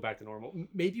can't wait to go back to normal.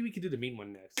 Maybe we could do the Mean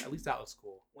One next. At least that looks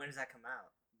cool. When does that come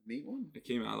out? Meat one? It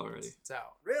came out already. It's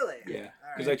out. Really? Yeah.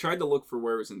 All Because right. I tried to look for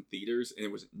where it was in theaters, and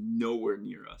it was nowhere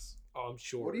near us. Oh, I'm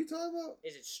sure. What are you talking about?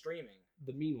 Is it streaming?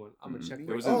 The Mean One. I'm gonna Mhm. check. It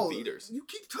for was you. in theaters. You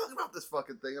keep talking about this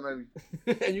fucking thing, and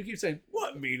And you keep saying,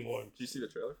 "What Mean One?" Did you see the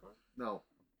trailer for it?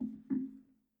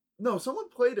 no, someone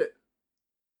played it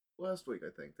last week, I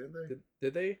think, didn't they?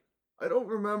 Did they? I don't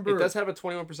remember. It does have a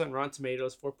 21% Rotten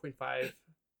Tomatoes, 4.5.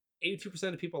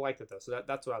 82% of people liked it though, so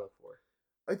that's what I look for.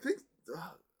 I think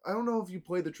I don't know if you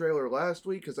played the trailer last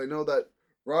week because I know that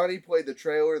Ronnie played the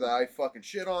trailer that I fucking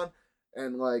shit on,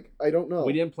 and like I don't know.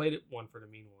 We didn't play it one for the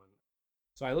Mean One,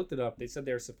 so I looked it up. They said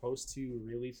they're supposed to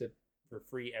release it for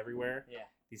free everywhere Yeah.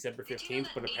 December 15th,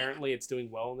 but apparently it's doing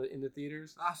well in the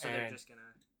theaters. Also, they're and just gonna.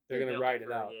 they're gonna milk ride it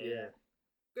for- out. Yeah.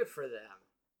 Good for them.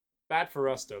 Bad for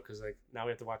us though, because like now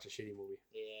we have to watch a shitty movie.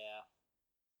 Yeah.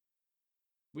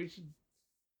 We should.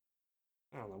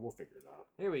 I don't know. We'll figure it out.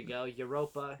 Here we go.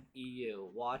 Europa EU.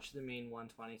 Watch the Mean One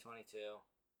 2022.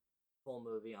 Full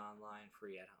movie online,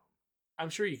 free at home. I'm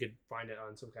sure you could find it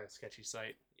on some kind of sketchy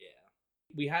site. Yeah.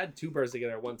 We had 2 birds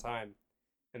together at one time,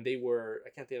 and they were, I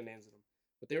can't think of the names of them,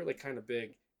 but they were like kind of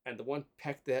big, and the one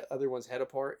pecked the other one's head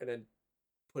apart and then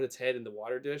put its head in the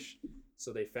water dish.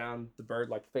 So they found the bird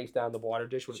like face down in the water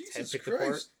dish with its head Jesus picked apart.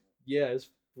 Christ. Yeah, it's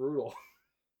brutal.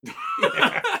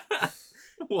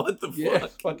 What the Yeah, fuck?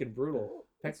 it's fucking brutal.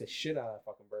 Pecked the shit out of that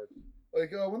fucking bird.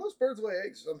 Like when those birds lay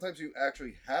eggs, sometimes you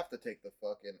actually have to take the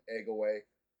fucking egg away,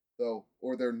 though,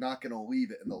 or they're not gonna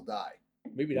leave it and they'll die.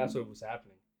 Maybe that's what was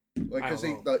happening. Like I because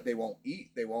don't they won't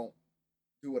eat, they won't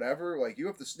do whatever. Like you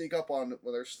have to sneak up on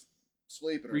when they're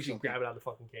sleeping or Reach and something. grab it out of the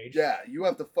fucking cage. Yeah, you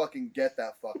have to fucking get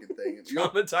that fucking thing. You know,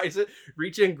 Traumatize it.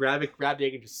 Reach in, grab it, grab the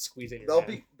egg, and just squeeze it in your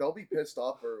hand. they'll be pissed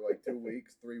off for like 2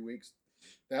 weeks, 3 weeks.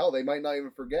 Hell, they might not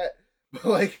even forget. But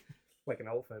like, Like an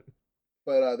elephant.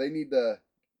 but they need to.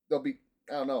 They'll be.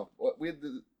 I don't know. What we had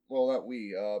to. Well, not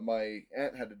we. My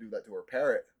aunt had to do that to her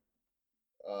parrot.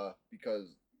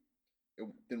 Because it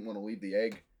didn't want to leave the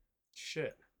egg.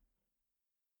 Shit.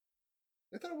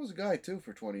 They thought it was a guy too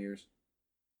for 20 years.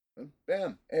 And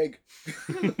bam, egg.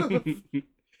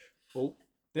 Well,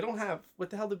 they don't have. What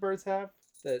the hell do birds have?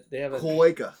 That they have a.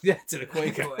 Cloaca. Yeah, it's an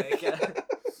aquaca. Cloaca.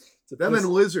 It's a Them pussy,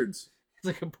 and lizards. it's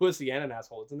like a pussy and an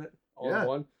asshole, isn't it? All Yeah. in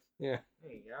one. Yeah,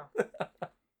 There you go.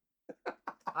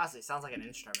 Honestly, sounds like an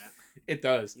instrument. it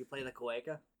does. You play the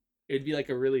cloaca? It'd be like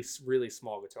a really, really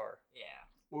small guitar, Yeah.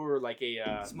 or like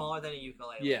a. Smaller than a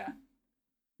ukulele. Yeah.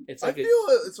 It's I like feel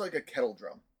a, it's like a kettle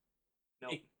drum.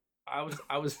 Nope. I was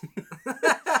I was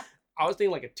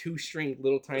thinking like a 2-string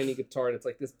little tiny guitar that's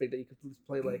like this big that you could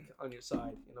play like on your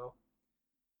side. You know.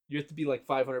 You have to be like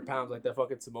 500 pounds, like that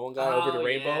fucking Samoan guy over the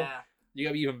rainbow. Yeah. You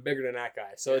gotta be even bigger than that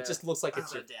guy. So Yeah. it just looks like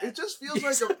it's Also your. dead. It just feels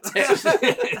like a.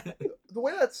 the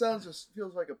way that sounds just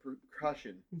feels like a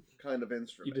percussion kind of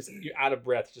instrument. You're out of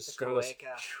breath. Just The kind of this-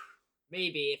 cloaca.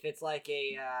 Maybe if it's like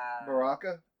a.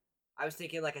 Maraca. I was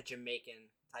thinking like a Jamaican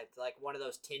type, like one of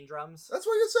those tin drums. That's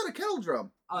why you said a kettle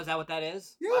drum, Oh, is that what that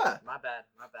is? Yeah. My bad.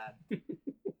 My bad.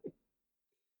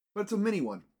 but it's a mini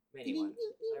one. Mini one.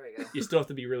 There we go. You still have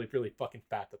to be really, really fucking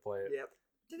fat to play it. Yep.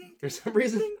 For some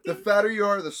reason, The fatter you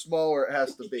are, the smaller it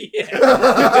has to be.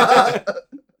 Yeah.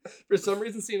 For some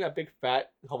reason, seeing that big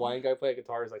fat Hawaiian guy play a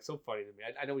guitar is like so funny to me.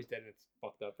 I know he's dead and it's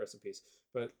fucked up. Rest in peace.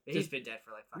 But He's just been dead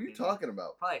for like What are fucking. you talking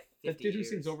about? Probably 50 that dude who years.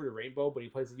 sings Over the Rainbow, but he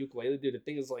plays the ukulele. Dude, the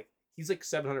thing is like he's like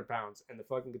 700 pounds, and the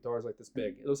fucking guitar is like this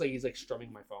big. It looks like he's like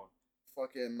strumming my phone.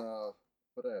 Fucking what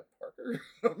Parker?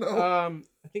 I don't know.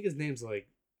 I think his name's like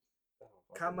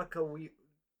Kamakawiwo.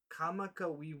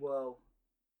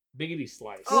 Biggity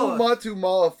Slice. Oh. Matu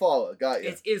Malafala. Got you.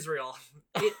 It's Israel.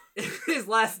 His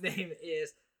last name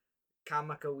is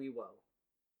Kamakawiwo.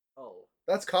 Oh.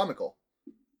 That's comical.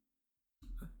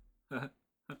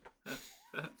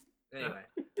 Anyway,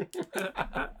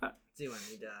 see when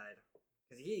he died.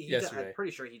 Because he died, Yesterday. I'm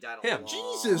pretty sure he died a Him.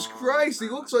 long Jesus Christ, he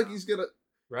time looks like ago. he's gonna.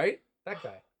 Right? That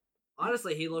guy.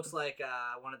 Honestly, he looks like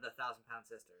one of the 1,000-pound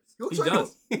sisters. He looks He like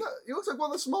does. No, he looks like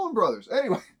one of the Samoan brothers.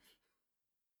 Anyway,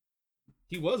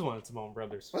 He was one of the Timon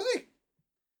brothers. Was he?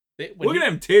 Look at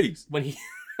them titties. When he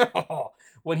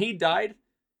when he died,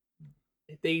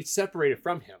 they separated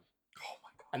from him. Oh my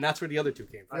god. And that's where the other two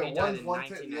came Oh, from. he Yeah, died one's in one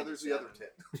tit, the other's the other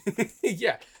 1997. tit.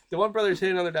 Yeah, the one brother's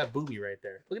hitting under that booby right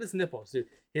there. Look at his nipples, dude.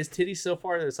 His titties so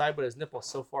far to the side, but his nipple's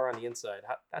so far on the inside.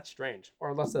 That's strange.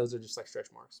 Or unless those are just like stretch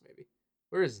marks, maybe.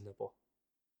 Where is his nipple?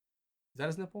 Is that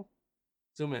his nipple?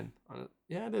 Zoom in on it.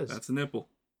 Yeah, it is. That's a nipple.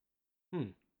 Hmm.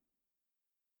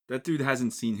 That dude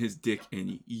hasn't seen his dick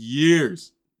in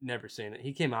years. Never seen it.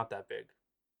 He came out that big.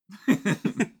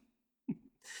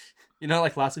 You know,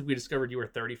 like last week we discovered you were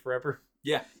 30 forever.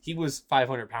 Yeah. He was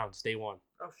 500 pounds day one.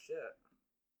 Oh shit.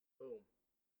 Boom.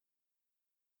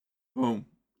 Boom.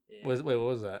 Yeah. Wait, what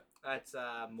was that? That's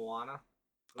Moana.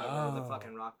 Whoever the Oh.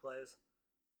 fucking Rock plays.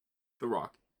 The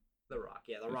Rock. The Rock.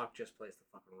 Yeah, the Rock just plays the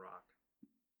fucking Rock.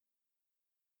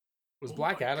 Was Oh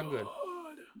Black my Adam good?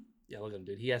 God. Yeah, look at him,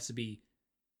 dude. He has to be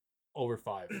over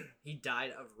 5. He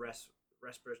died of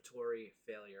respiratory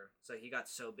failure, so he got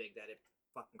so big that it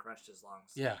fucking crushed his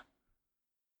lungs. Yeah.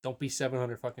 Don't be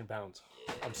 700 fucking pounds.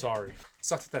 I'm sorry.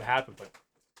 Sucks that happened, but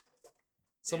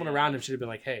someone around him should have been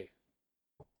like, "Hey,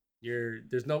 we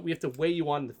have to weigh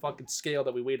you on the fucking scale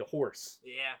that we weighed a horse.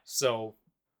 Yeah. So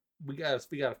we gotta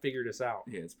figure this out."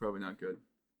 Yeah, it's probably not good.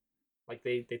 Like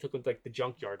they took him to like the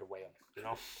junkyard to weigh him, you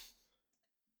know?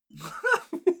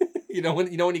 you know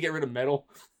when you get rid of metal?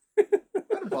 I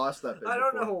had a boss that big I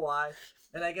don't before. know why.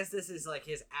 And I guess this is like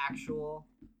his actual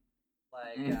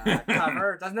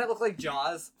cover. Doesn't that look like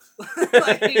Jaws?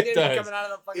 Like he's It does. coming out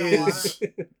of the fucking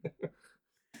water.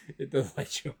 It does like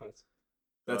Jaws.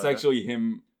 That's actually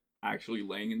him actually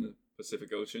laying in the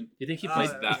Pacific Ocean. You think he Oh,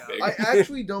 plays there that we big. go. I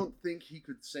actually don't think he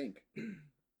could sink.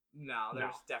 No, there's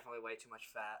No. definitely way too much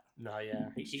fat. No, yeah.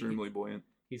 Extremely buoyant.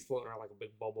 He's floating around like a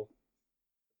big bubble.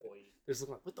 Just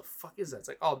looking like, what the fuck is that? It's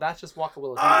like, oh, that's just Waka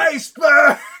Willow's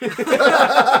Iceberg!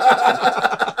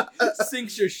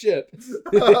 sinks your ship.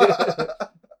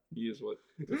 He is what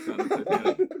defended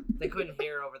Titanic. They couldn't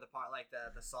hear over the part like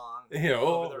the song. You know,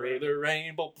 Over over the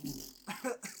rainbow.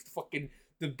 Fucking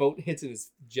the boat hits in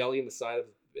his jelly in the side of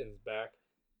his back.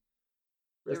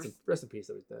 Rest in peace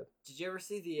that he's dead. Did you ever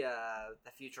see the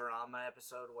Futurama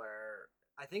episode where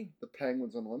I think The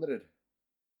Penguin's Unlimited.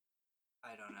 I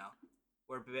don't know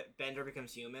where Bender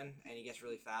becomes human and he gets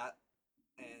really fat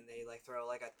and they like throw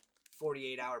like a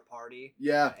 48-hour party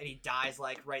Yeah. and he dies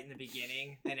like right in the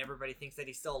beginning and everybody thinks that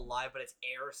he's still alive but it's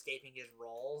air escaping his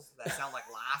rolls that sound like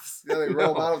laughs. Yeah, they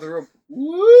roll him out of the room.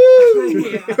 Woo!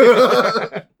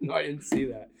 No, I didn't see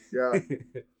that. Yeah. I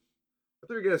thought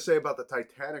you were going to say about the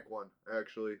Titanic one,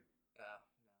 actually. No.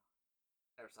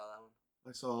 Never saw that one.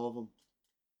 I saw all of them.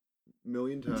 A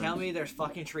million times. Tell me there's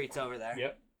fucking treats over there.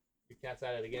 Yep. Your cat's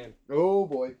at it again. Oh,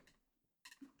 boy.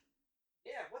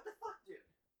 Yeah, what the fuck, dude?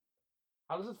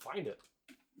 How does it find it?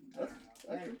 That's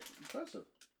impressive.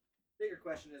 Bigger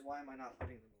question is why am I not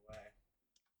putting them away?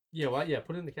 Yeah, well, yeah,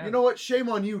 put it in the cat. You know what? Shame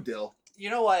on you, Dill. You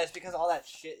know what? It's because all that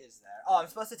shit is there. Oh, I'm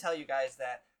supposed to tell you guys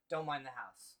that don't mind the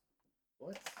house.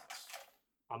 What?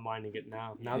 I'm minding it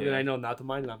now. Now Yeah. that I know not to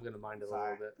mind it, I'm going to mind it a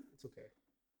Sorry. little bit. It's okay.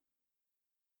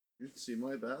 You should see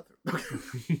my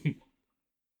bathroom.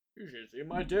 You should see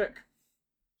my dick.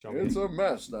 Show me It's it. a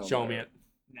mess now. Show me it.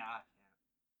 Nah.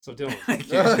 So Dylan.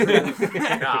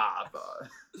 Nah, bud.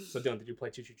 So Dylan, did you play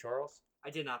Choo Choo Charles? I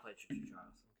did not play Choo Choo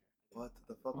Charles. What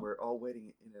the fuck? We're all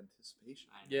waiting in anticipation.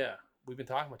 I know. Yeah. We've been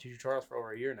talking about Choo Choo Charles for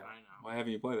over a year now. I know. Why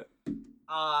haven't you played it?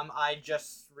 I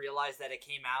just realized that it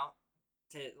came out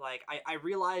to like I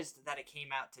realized that it came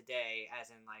out today, as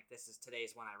in like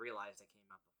today's when I realized it came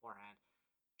out beforehand.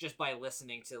 Just by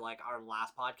listening to like our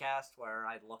last podcast where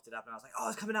I looked it up and I was like, oh,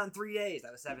 it's coming out in 3 days.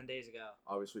 That was 7 days ago.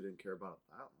 Obviously, didn't care about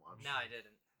it that much. No, I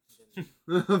didn't.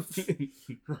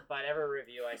 But every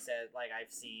review I said like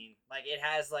I've seen like it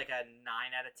has like a 9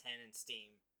 out of 10 in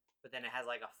Steam, but then it has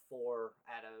like a 4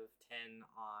 out of 10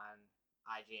 on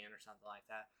IGN or something like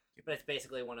that. But it's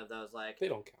basically one of those like They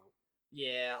don't count.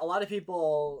 yeah, a lot of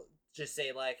people just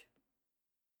say like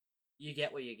you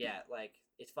get what you get. Like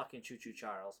it's fucking Choo Choo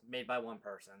Charles, made by one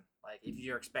person. Like if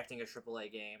you're expecting a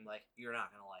AAA game, like you're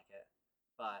not gonna like it.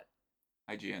 But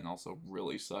IGN also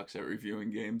really sucks at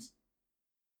reviewing games.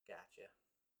 gotcha.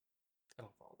 I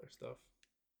don't follow their stuff.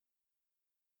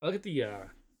 I look at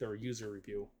their user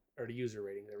review or the user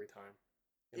ratings every time.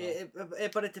 You know?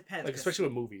 But it depends. Like 'cause especially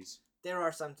with movies. there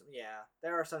are some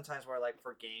times where like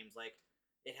for games like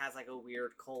it has like a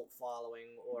weird cult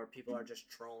following or people are just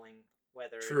trolling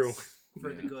whether True. it's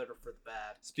for the Yeah. good or for the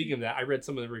bad. Speaking of that, I read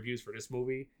some of the reviews for this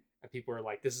movie, and people are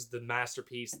like, "This is the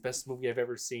masterpiece, best movie I've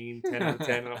ever seen, 10 out of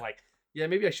 10." And I'm like, "Yeah,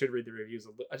 maybe I should read the reviews.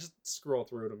 I just scroll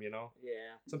through them, you know."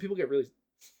 Yeah. Some people get really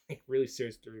like really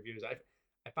serious with the reviews.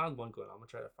 I found one good. I'm gonna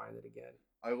try to find it again.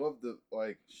 I love the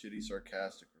like shitty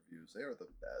sarcastic reviews. They are the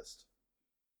best.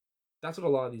 That's what a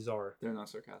lot of these are. They're not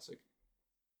sarcastic.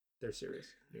 They're serious.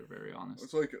 They're very honest.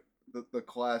 It's like the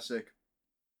classic.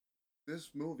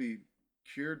 This movie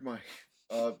cured my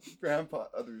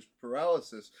grandfather's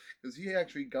paralysis because he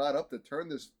actually got up to turn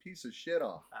this piece of shit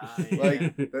off.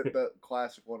 Like the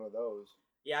classic one of those.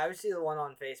 Yeah, I would see the one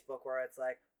on Facebook where it's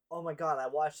like, oh my god, I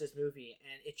watched this movie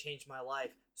and it changed my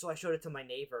life. So I showed it to my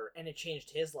neighbor and it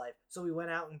changed his life. So we went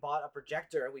out and bought a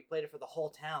projector and we played it for the whole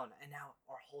town. And now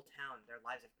our whole town, their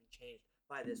lives have been changed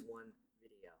by this one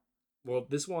video. Well,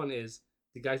 this one is,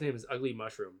 the guy's name is Ugly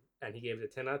Mushroom, and he gave it a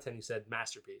 10 out of 10. He said,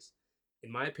 masterpiece.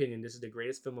 In my opinion, this is the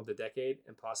greatest film of the decade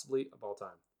and possibly of all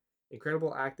time.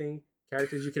 Incredible acting,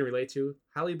 characters you can relate to,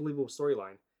 highly believable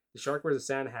storyline. The shark wears a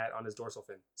Santa hat on his dorsal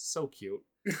fin. So cute.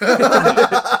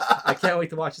 I can't wait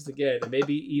to watch this again, and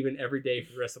maybe even every day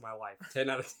for the rest of my life. 10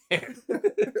 out of 10.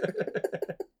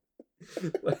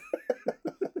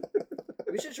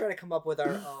 We should try to come up with our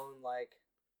own, like,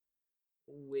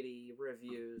 witty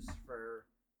reviews for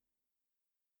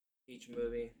each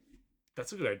movie.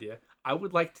 That's a good idea. I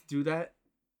would like to do that,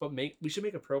 but we should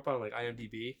make a profile on like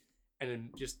IMDb and then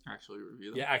just Actually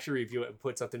review them. yeah, actually review it and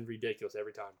put something ridiculous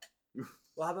every time.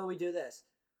 Well, how about we do this?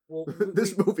 Well,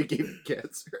 This movie gave me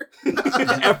cancer.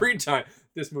 Every time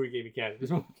this movie gave me cancer.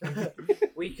 This movie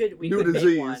we could New make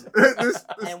disease. one, This-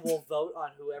 and we'll vote on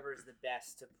whoever's the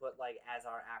best to put like as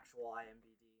our actual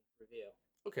IMDb review.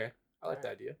 Okay, I like Alright.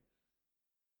 that idea.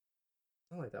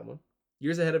 I like that one.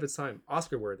 Years ahead of its time,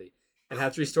 Oscar worthy, and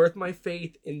has restored my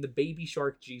faith in the baby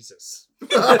shark Jesus.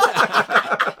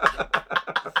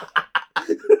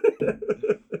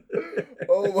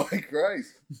 Oh my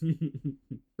Christ.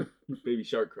 Baby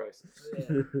Shark Christ.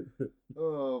 Yeah.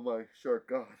 Oh my shark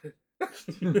god.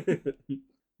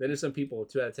 Then there's some people,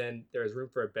 2 out of 10, there is room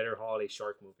for a better holiday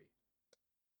shark movie.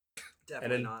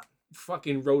 Definitely then- not.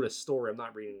 Fucking wrote a story. I'm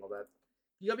not reading all that.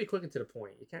 You gotta be quick and to the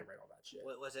point. You can't write all that shit.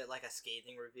 What was it, like a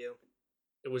scathing review?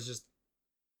 It was just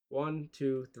 1,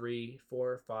 2, 3,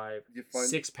 4, 5, You find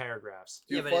 6 paragraphs.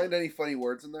 Do you Yeah, but find any funny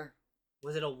words in there?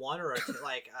 Was it a 1 or a 2,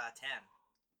 like 10?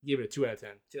 Give it a 2 out of 10.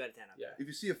 2 out of 10. Okay. Yeah. If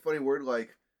you see a funny word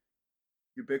like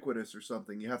ubiquitous or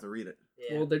something, you have to read it.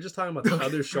 Yeah. Well, they're just talking about the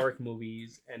other shark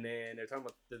movies, and then they're talking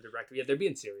about the director. Yeah, they're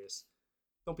being serious.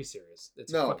 Don't be serious.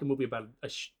 It's a No. fucking movie about a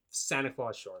Santa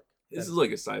Claus shark. This is like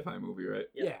a sci-fi movie, right?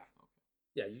 Yeah.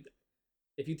 Yeah.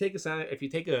 If you take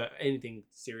anything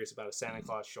serious about a Santa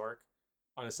Claus shark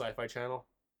on a sci-fi channel,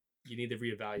 you need to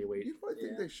reevaluate You know what I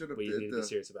think Yeah. they should have what you need did to be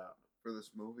serious about. for this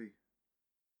movie?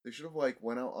 They should have like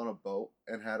went out on a boat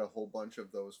and had a whole bunch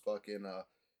of those fucking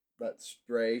that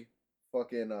spray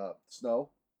fucking snow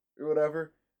or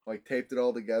whatever, like taped it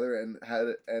all together and had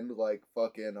it end like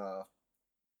fucking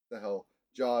the hell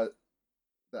Jaws,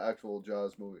 the actual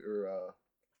Jaws movie or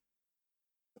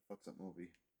the fuck's that movie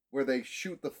where they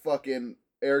shoot the fucking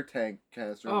air tank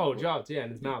canister. Oh, Jaws, yeah,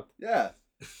 in his mouth. Yeah.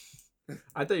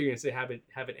 I thought you were gonna say have it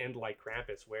end like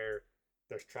Krampus, where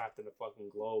they're trapped in a fucking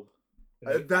globe.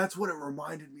 And they- That's what it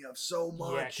reminded me of so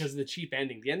much. yeah, because of the cheap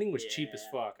ending. The ending was cheap as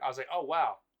Yeah. fuck. I was like, oh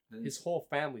wow, his whole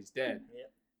family's dead.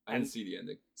 Yep. I didn't see the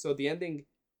ending. So the ending,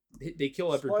 they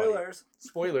kill everybody. Spoilers.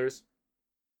 Spoilers.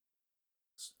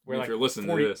 If you're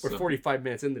listening to this, we're so- 45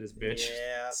 minutes into this bitch.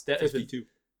 Yeah. It's been 52.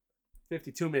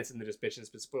 52 minutes into this bitch, and it's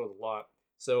been spoiled a lot.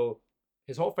 So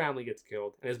his whole family gets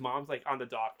killed, and his mom's like on the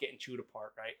dock getting chewed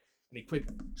apart, right? And he quick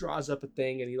draws up a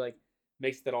thing, and he like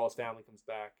makes it that all his family comes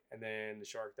back, and then the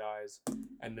shark dies,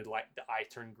 and the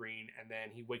eyes turn green, and then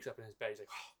he wakes up in his bed. He's like,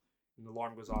 oh, and the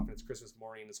alarm goes off, and it's Christmas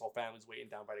morning, and his whole family's waiting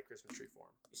down by the Christmas tree for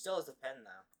him. He still has the pen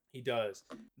though. He does.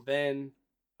 Then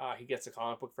he gets a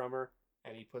comic book from her,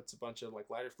 and he puts a bunch of like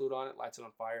lighter fluid on it, lights it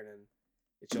on fire, and then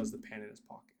it shows the pen in his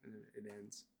pocket, and then it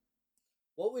ends.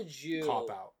 What would you Cop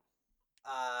out.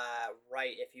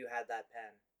 write if you had that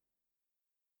pen?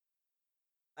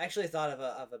 I actually thought of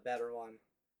a better one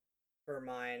for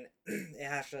mine. It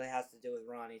actually has to do with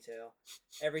Ronnie too.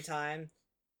 Every time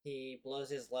he blows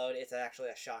his load, it's actually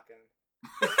a shotgun.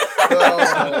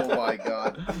 Oh my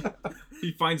god.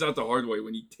 He finds out the hard way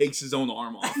when he takes his own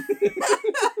arm off.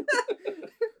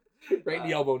 Right in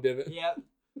the elbow divot. Yep.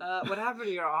 What happened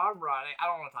to your arm, Ronnie? I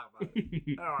don't want to talk about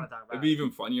it. I don't want to talk about It'd be it. even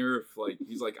funnier if like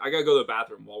he's like, I gotta go to the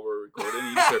bathroom while we're recording. And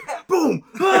you just hear, boom!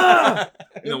 Ah!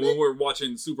 You know, when we're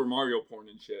watching Super Mario porn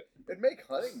and shit. It'd make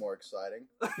hunting more exciting.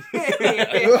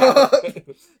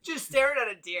 Just staring at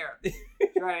a deer,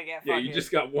 trying to get. Yeah, fucking... you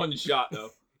just got one shot though.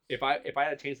 If I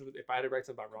had to change something, if I had to write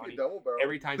something about Ronnie, Double barrel.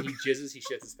 every time he jizzes, he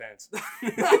shits his pants.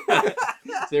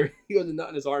 So he goes a nut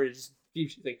in his arm, it just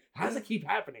Keeps like, how does it keep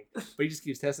happening? But he just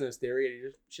keeps testing his theory and he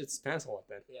just shits his pants all up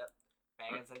then. Yep.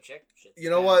 Banging some chick. Shit's You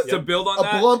know pants. what? To build on A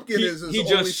that, Blumpkin he, is his he only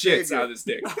just shits savior. out of his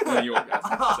dick when you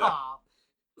orgasm.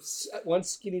 One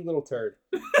skinny little turd.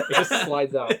 It just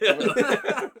slides out.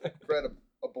 Fred,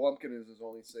 a Blumpkin is his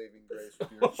only saving grace.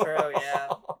 True, yeah.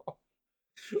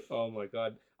 Oh my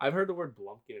god. I've heard the word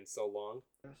Blumpkin in so long.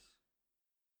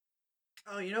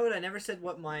 Oh, you know what? I never said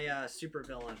what my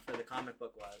supervillain for the comic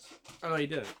book was. Oh, no, you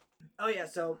didn't. Oh yeah,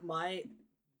 so my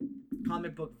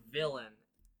comic book villain,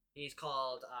 he's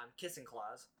called Kissing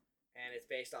Claus, and it's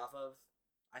based off of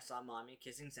I Saw Mommy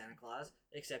Kissing Santa Claus,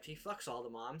 except he fucks all the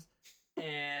moms,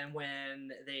 and when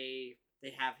they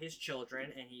have his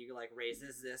children, and he like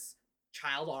raises this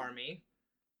child army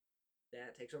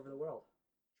that takes over the world,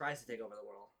 tries to take over the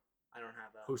world. I don't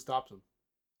have a Who stops him?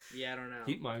 yeah, I don't know.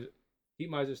 Heat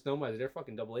Miser, Snow Miser. They're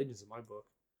fucking double agents in my book.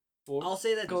 Well, I'll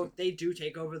say that they do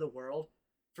take over the world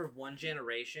for one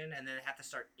generation, and then they have to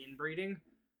start inbreeding,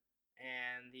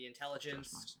 and the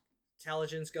intelligence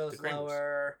goes The Kramers.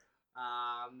 lower.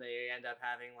 They end up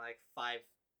having like 5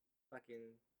 fucking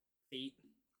feet.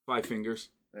 5 fingers.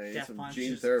 I need Death some punches.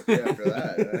 gene therapy after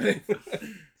that.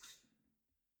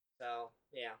 So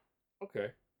yeah,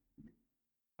 okay.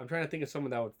 I'm trying to think of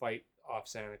someone that would fight off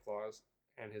Santa Claus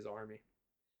and his army.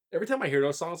 Every time I hear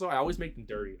those songs, though, I always make them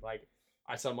dirty. Like,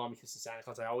 I Saw Mommy Kissing Santa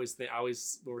Claus. I always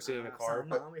when we're sitting in the car,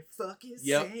 Saw Mommy fucking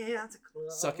Yep. Santa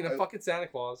Claus. sucking a fucking Santa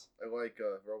Claus. I like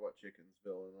Robot Chicken's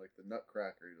villain, like the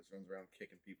Nutcracker. He just runs around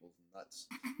kicking people's nuts.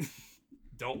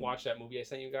 Don't watch that movie I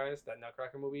sent you guys. That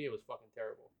Nutcracker movie. It was fucking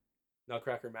terrible.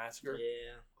 Nutcracker Massacre.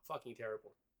 Yeah. Fucking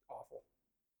terrible. Awful.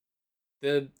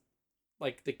 The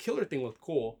killer thing looked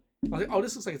cool. I was like, oh,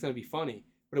 this looks like it's gonna be funny,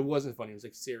 but it wasn't funny. It was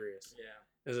like serious. Yeah.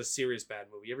 It was a serious bad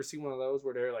movie. You ever seen one of those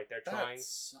where they're trying? That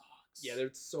sucks. Yeah,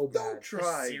 they're so bad. Don't This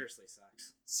try. seriously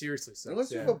sucks. Seriously sucks.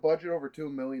 Unless you Yeah. have a budget over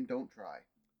 $2 million, don't try.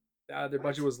 Their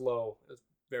budget was low. It was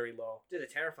very low. Dude, the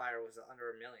Terrifier was under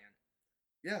 $1 million.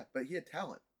 Yeah, but he had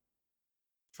talent.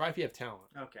 Try if you have talent.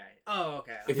 Okay. Oh,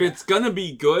 okay. If it's gonna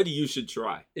be good, you should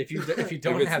try. If you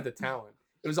don't it's- have the talent,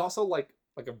 it was also like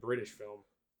a British film.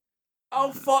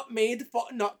 Oh fuck me, the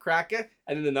fuck Nutcracker,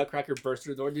 and then the Nutcracker burst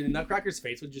through the door. Dude, the Nutcracker's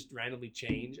face would just randomly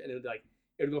change, and it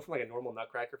would go from like a normal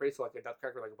Nutcracker face to like a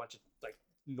Nutcracker with like a bunch of like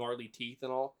gnarly teeth and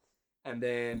all, and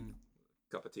then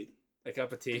Cup of tea. a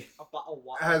cup of tea.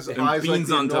 It has And eyes like beans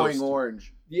the on annoying toast.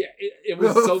 orange. Yeah, it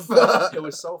was so bad. It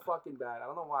was so fucking bad. I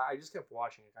don't know why. I just kept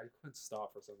watching it. I couldn't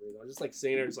stop for some reason. I was just like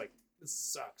sitting there, just like this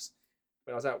sucks.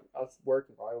 But I was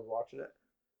working while I was watching it.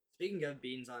 Speaking of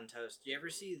beans on toast, do you ever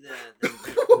see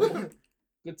the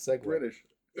Good segue. British.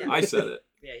 yeah, I said it.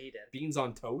 yeah, he did. Beans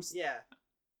on toast. Yeah.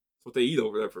 That's what they eat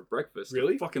over there for breakfast.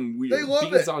 Really? Fucking weird. They love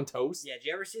Beans it. on toast. Yeah, did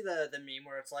you ever see the meme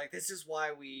where it's like, this is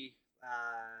why we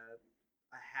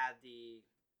had the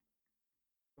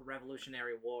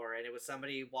Revolutionary War, and it was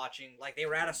somebody watching, like they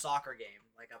were at a soccer game,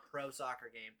 like a pro soccer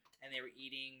game, and they were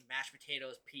eating mashed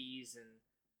potatoes, peas,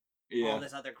 and all Yeah.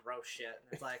 this other gross shit.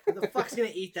 And it's like, who the fuck's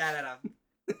gonna eat that at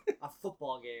a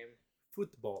football game?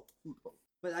 Football.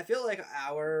 But I feel like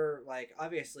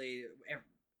obviously,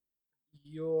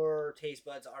 your taste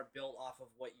buds are built off of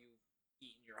what you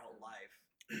eat in your whole life.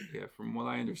 Yeah, from what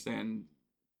I understand,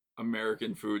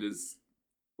 American food is.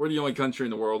 We're the only country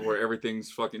in the world where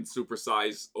everything's fucking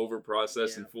supersized,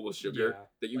 over-processed, and Yeah. full of sugar. Yeah.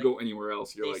 That you Like, go anywhere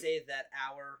else, you're They like, say that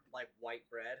our white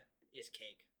bread is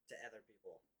cake to other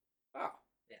people. Oh.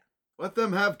 Let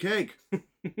them have cake.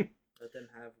 Let them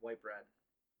have white bread,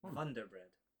 Thunder bread.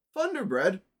 Thunder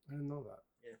bread. I didn't know that.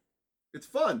 It's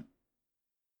fun.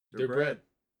 Their bread.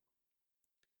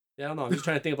 Yeah, I don't know. I'm just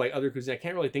trying to think of like other cuisine. I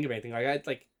can't really think of anything. Like I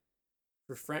like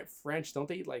for French, don't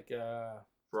they eat like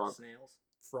frog. Snails.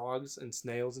 frogs and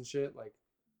snails and shit? Like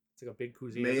it's like a big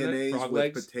cuisine. isn't it? Mayonnaise Frog with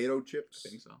legs. potato chips. I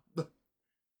think so.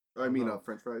 I mean, Uh-huh.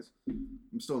 French fries.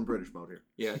 I'm still in British mode here.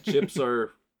 Yeah, chips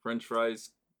are French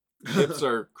fries. Chips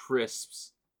are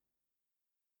crisps.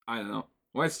 I don't know.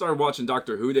 When I started watching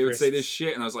Doctor Who, they would say this Crisps.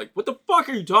 shit, and I was like, "What the fuck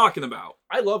are you talking about?"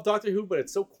 I love Doctor Who, but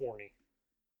it's so corny.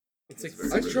 It's It's like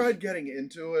very I tried getting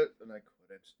into it and I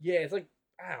couldn't. yeah, it's like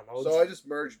I don't know. So I just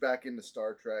merged back into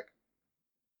Star Trek.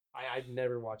 I'd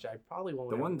never watch it. I probably won't.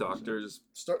 The ever one watch it.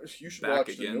 Doctor's You should Back watch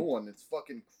again. the new one. It's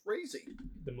fucking crazy.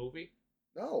 The movie,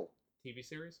 No. TV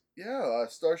series. Yeah,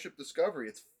 Starship Discovery.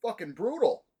 It's fucking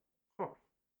brutal. Huh.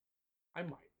 I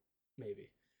might, maybe.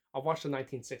 I'll watch the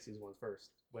 1960s one first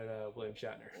with William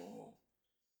Shatner.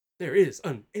 There is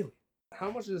an alien.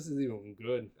 How much of this is even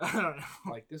good? I don't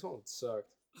know. Like this one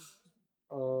sucked.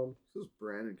 This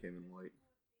Brandon came in late.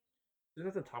 There's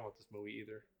nothing to talk about this movie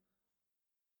either.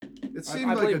 It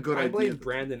seemed like a good I idea. blame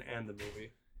Brandon and the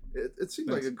movie. It seemed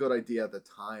like a good idea at the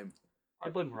time. I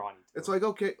blame Ronnie. Too. It's like,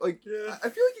 okay, like, I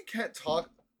feel like you can't talk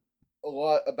a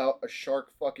lot about a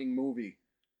shark fucking movie.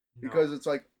 No. Because it's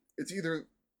like, it's either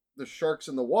the shark's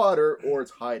in the water or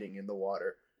it's hiding in the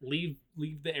water. leave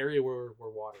the area where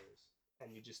water is,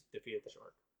 and you just defeated the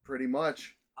shark. Pretty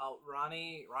much. Oh,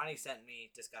 Ronnie sent me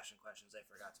discussion questions. I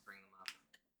forgot to bring them up.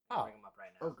 Oh. Bring them up right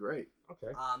now. Oh, great.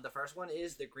 Okay. The first one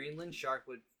is the Greenland shark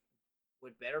would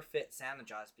better fit Santa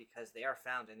Jaws because they are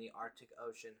found in the Arctic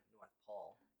Ocean, North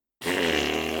Pole.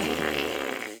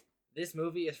 This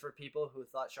movie is for people who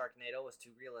thought Sharknado was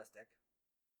too realistic.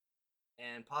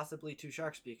 And possibly two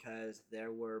sharks because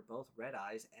there were both red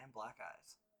eyes and black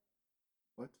eyes.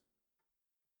 What?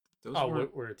 Those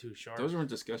we're too sharp. Those weren't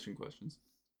discussion questions.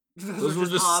 Those Those were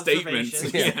just statements.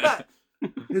 observations. Yeah.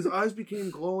 His eyes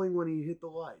became glowing when he hit the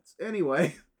lights.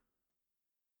 Anyway.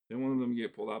 Didn't one of them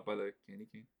get pulled out by the candy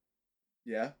cane?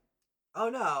 Yeah. Oh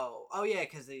no! Oh yeah,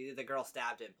 because the girl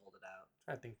stabbed it and pulled it out,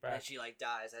 I think and back. she like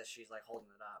dies as she's like holding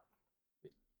it up.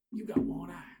 You got one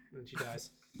eye, and then she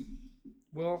dies.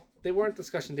 Well, they weren't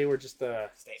discussion. They were just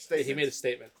Statement. he made a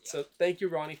statement. Yeah. So thank you,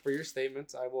 Ronnie, for your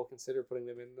statements. I will consider putting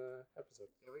them in the episode.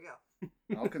 Here we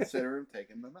go. I'll consider him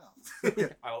taking them out.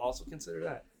 I will also consider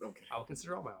that. Okay. I will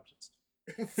consider all my options.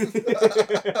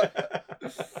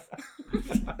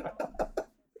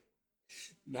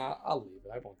 Nah, I'll leave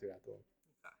it. I won't do that to him.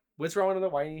 What's wrong with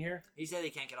him? Why ain't he here? He said he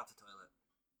can't get off the toilet.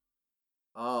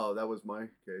 Oh, that was my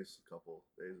case a couple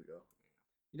days ago.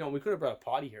 You know, we could have brought a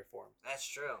potty here for him. That's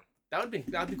true. That'd be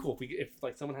cool if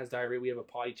like someone has diarrhea, we have a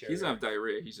potty chair. He doesn't have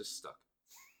diarrhea. He's just stuck.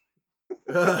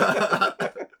 He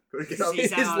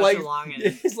sat on it too long and-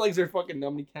 his legs are fucking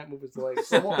numb. He can't move his legs.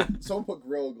 someone put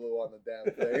Gorilla Glue on the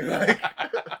damn thing. Like,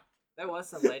 There was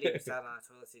some lady who sat on a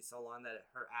toilet seat so long that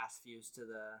her ass fused to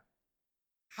the.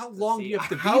 How long do you have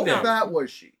to be how there, fat was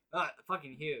she?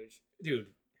 Fucking huge. dude?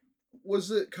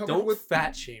 Was it covered Don't with?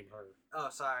 fat shame her. Oh,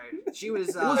 sorry. She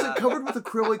was. Was it covered with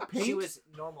acrylic paint? She was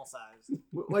normal size.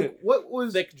 Like, what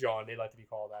was? Thick John, they like to be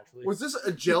called actually. Was this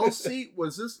a gel seat?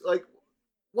 Was this like?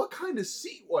 What kind of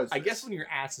seat was this? I guess when your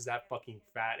ass is that fucking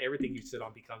fat, everything you sit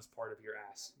on becomes part of your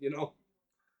ass. You know.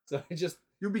 So it just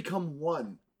you become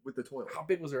one with the toilet. how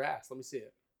big was her ass? Let me see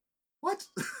it. What?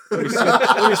 Let me see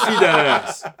that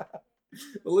ass.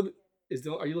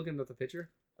 Are you looking at the picture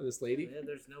of this lady? Yeah,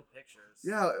 there's no pictures.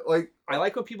 Yeah, like I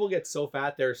like when people get so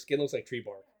fat their skin looks like tree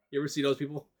bark. You ever see those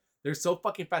people? They're so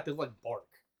fucking fat they look like bark.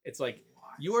 It's like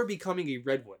you are becoming a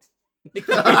redwood.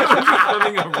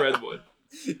 Becoming a redwood.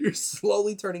 You're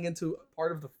slowly turning into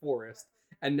part of the forest,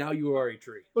 and now you are a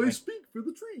tree. I Like, speak for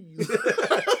the trees.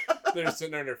 they're just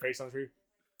sitting there in their face on the tree.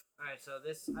 Alright, so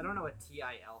this, I don't know what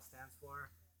TIL stands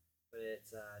for, but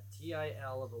it's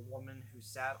TIL of a woman who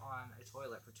sat on a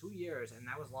toilet for 2 years, and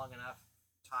that was long enough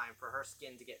time for her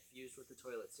skin to get fused with the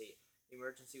toilet seat.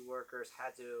 Emergency workers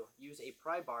had to use a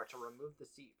pry bar to remove the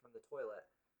seat from the toilet.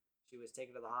 She was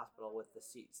taken to the hospital with the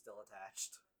seat still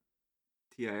attached.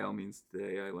 TIL means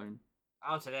today I learned.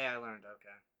 Oh, today I learned,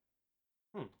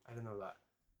 okay. I didn't know that.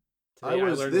 I Today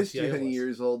was learned this what TIL many was.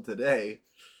 years old today.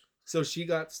 So she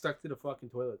got stuck to the fucking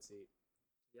toilet seat.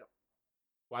 Yep.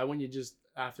 Why wouldn't you just,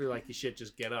 after like the shit,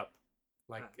 just get up?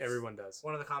 Like Nice. everyone does.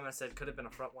 One of the comments said, could have been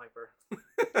a front wiper.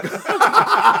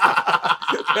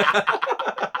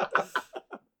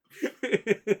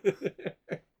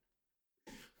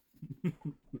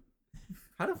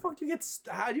 How the fuck do you get?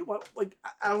 How do you want? Like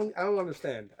I don't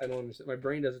understand. I don't understand. My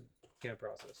brain can't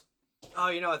process. Oh,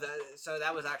 you know, so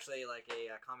that was actually like a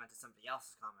comment to somebody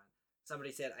else's comment.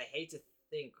 Somebody said, I hate to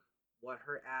think what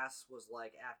her ass was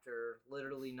like after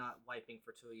literally not wiping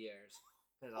for 2 years.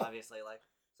 Because obviously, like,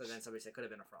 so then somebody said, could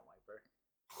have been a front wiper.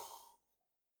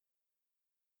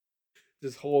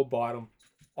 This whole bottom,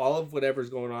 all of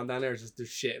whatever's going on down there is just there's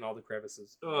shit in all the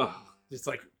crevices. Ugh. Just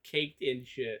like caked in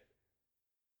shit.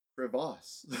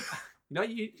 Crevasse. You know,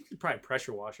 you could probably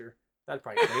pressure wash her. That'd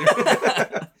probably clean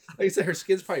her. Like I said, her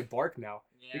skin's probably bark now.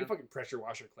 You Yeah. can fucking pressure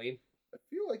wash her clean. I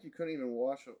feel like you couldn't even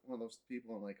wash one of those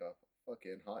people in like a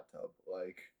fucking hot tub.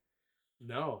 Like,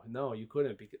 No, you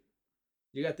couldn't because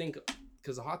you gotta think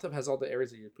because the hot tub has all the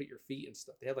areas that you put your feet and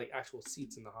stuff. They have like actual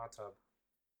seats in the hot tub.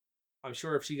 I'm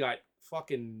sure if she got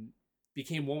fucking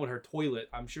became one with her toilet,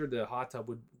 I'm sure the hot tub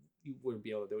you wouldn't be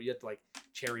able to do it. You have to like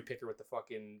cherry pick her with the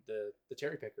fucking the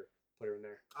cherry picker. Put her in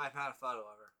there. I've had a photo of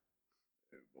her.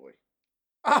 oh boy.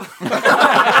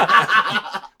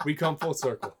 We come full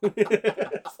circle.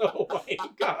 So white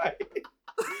guy.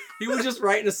 He was just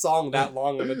writing a song that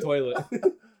long on the toilet.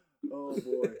 Oh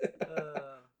boy.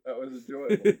 That was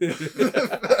enjoyable.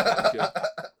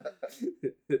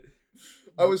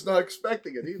 I was not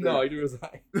expecting it either. No, neither was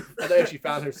I. I thought she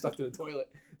found her stuck in the toilet.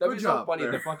 That'd Good be so job funny.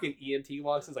 there. The fucking EMT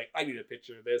walks in, is like, I need a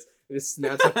picture of this. And just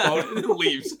snaps a photo and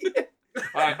leaves.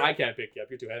 I can't pick you up.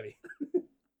 You're too heavy.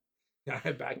 I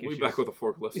have back We'll issues. be back with a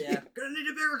forklift. Yeah. Gonna need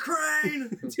a bigger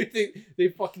crane. Dude, they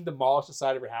fucking demolish the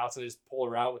side of her house and just pull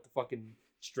her out with the fucking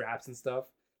straps and stuff.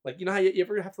 Like, you know how you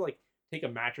ever have to like take a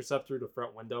mattress up through the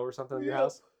front window or something of your Yeah.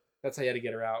 house? That's how you had to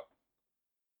get her out.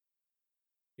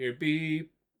 Here,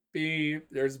 beep, beep.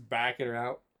 There's backing her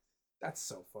out. That's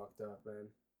so fucked up, man.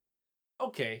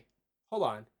 Okay, hold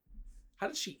on. How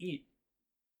does she eat?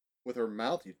 With her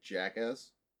mouth, you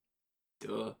jackass.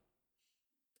 Duh.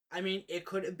 I mean, it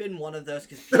could have been one of those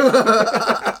because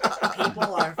people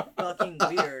are fucking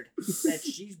weird. That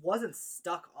she wasn't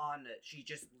stuck on it.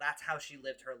 That's how she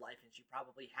lived her life, and she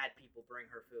probably had people bring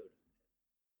her food.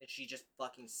 And she just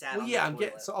fucking sat Well, on yeah, the I'm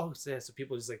toilet. getting so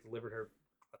people just like delivered her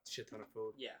a shit ton of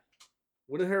food. Yeah.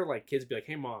 Wouldn't her like kids be like,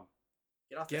 "Hey, mom,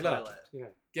 Get off the get toilet. up, yeah,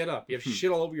 get up. You have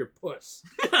shit all over your puss.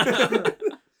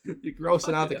 You're grossing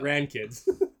Fuck out the it up. grandkids."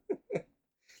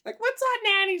 Like, what's on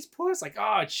Nanny's puss? Like,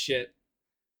 oh, it's shit.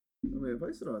 I mean, if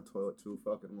I sit on a toilet too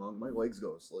fucking long, my legs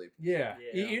go to sleep. Yeah.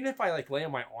 Yeah. Even if I like lay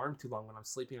on my arm too long when I'm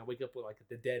sleeping, I wake up with like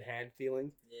the dead hand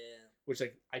feeling, Yeah. which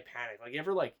like I panic. Like, you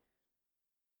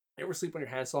ever sleep on your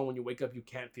hand so long when you wake up you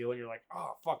can't feel it and you're like,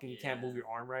 oh fuck, and you can't move Yeah. your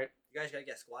arm right? You guys gotta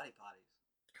get squatty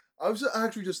potties. I was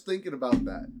actually just thinking about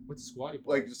that. What's a squatty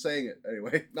potty? Like, just saying it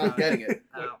anyway. Not getting it.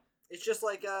 Oh. It's just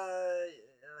like a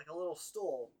little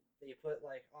stool that you put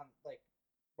like on like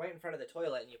right in front of the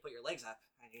toilet, and you put your legs up.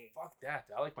 And you, Fuck that.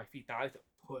 Dude. I like my feet down. I like to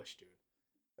push, dude.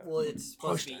 well, it's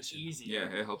supposed to be that shit. easier.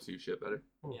 Yeah, it helps you shit better.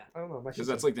 Yeah. I don't know. My Because shits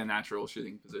that's are- like the natural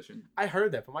shitting position. I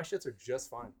heard that, but my shits are just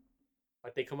fine.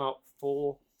 Like they come out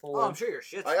full. Oh, I'm sure your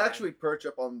shit's I fine. actually perch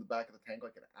up on the back of the tank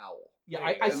like an owl. Yeah,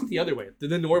 I sit the other way,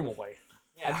 the normal way.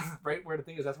 I Yeah. just, right where the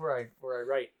thing is, that's where I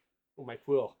write with my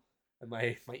quill and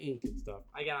my ink and stuff.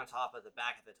 I get on top of the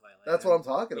back of the toilet. That's what I'm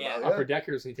talking Yeah. about. Upper Yeah.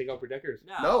 deckers, and you take upper deckers.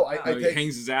 No, I Oh, he take-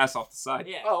 hangs his ass off the side.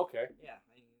 Yeah. Oh, okay. Yeah.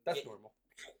 That's Get- normal.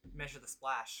 Measure the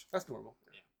splash. That's normal.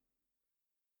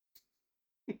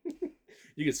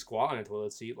 You can squat on a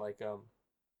toilet seat like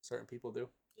certain people do.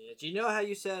 Yeah. Do you know how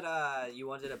you said you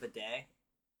wanted a bidet?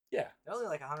 Yeah. They're only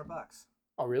like $100.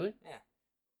 Oh, really?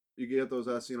 You get those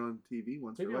I seen on TV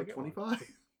once Maybe for I'll like get one.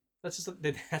 25. That's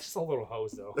just a little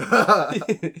hose though.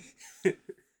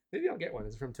 Maybe I'll get one.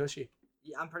 It's from Tushy.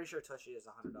 Yeah, I'm pretty sure Tushy is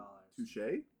 $100.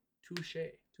 Touche. Touche.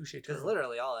 Because Turtle.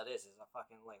 literally all it is a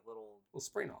fucking like little Little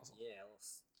spray nozzle. yeah.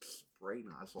 Spray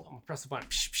nozzle. I'm gonna press the button.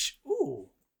 Psh, psh. Ooh.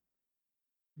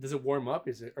 Does it warm up? Or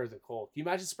is it cold? Can you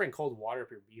imagine spraying cold water up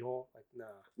your beehole? Like, nah.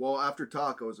 Well, after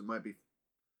tacos, it might be.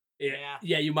 Yeah.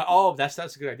 Yeah, you might. Oh, that's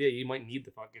a good idea. You might need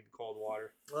the fucking cold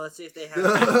water. Well, let's see if they have.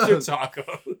 After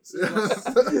tacos.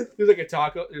 There's like a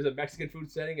taco. There's a Mexican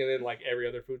food setting, and then like every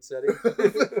other food setting.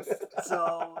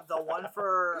 So the one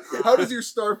for How does your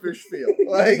starfish feel?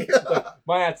 Like,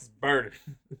 My ass is burning.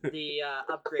 the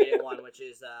upgraded one, which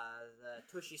is the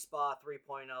Tushy Spa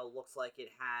 3.0, looks like it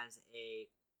has a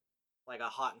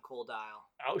hot and cold dial,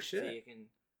 Oh so shit! you can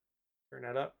Turn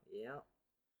that up. yeah.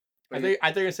 I think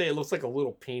you're gonna say it looks like a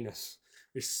little penis.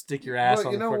 You stick your ass but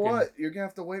on you the know fucking. what? You're gonna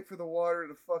have to wait for the water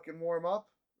to fucking warm up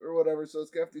or whatever. So it's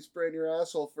gonna have to spray in your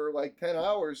asshole for like 10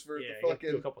 hours for it Yeah, to you have to do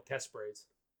a fucking. couple test sprays.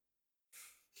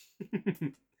 I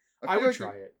I feel would like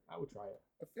try it. I would try it.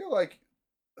 I feel like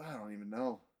I don't even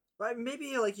know. But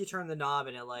maybe like you turn the knob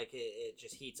and it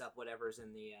just heats up whatever's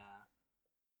in the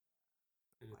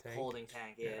In the tank. holding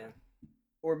tank. Yeah.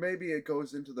 Or maybe it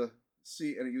goes into the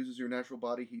seat and it uses your natural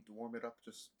body heat to warm it up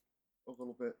just a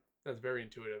little bit. That's very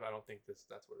intuitive. I don't think that's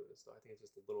what it is though. I think it's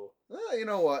just a little. You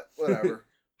know what? Whatever.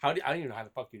 I don't even know how the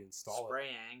fuck you'd install Spray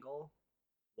angle.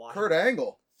 Wash Kurt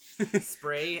Angle. it.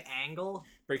 Spray angle.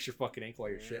 Breaks your fucking ankle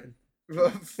while you're Yeah.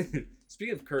 shitting.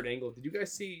 Speaking of Kurt Angle, did you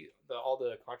guys see all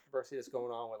the controversy that's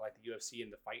going on with like the UFC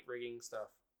and the fight rigging stuff?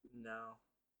 No.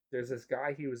 There's this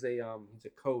guy. He was he's a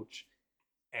coach,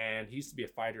 and he used to be a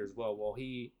fighter as well. Well,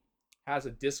 he has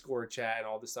a Discord chat and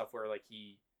all this stuff where like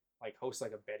he like hosts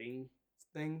like a betting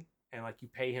thing, and like you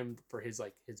pay him for his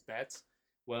bets.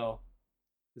 Well,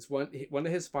 this one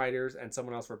of his fighters and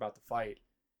someone else were about to fight,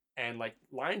 and like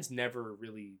lines never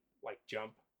really like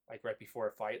jump like right before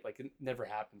a fight. Like it never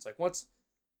happens. Like once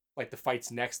like the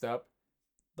fight's next up,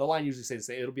 the line usually says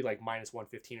it'll be like minus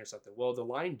 115 or something. Well, the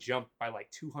line jumped by like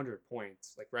 200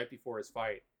 points like right before his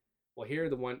fight. Well, here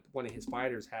the one of his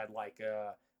fighters had like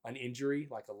an injury,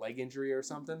 like a leg injury or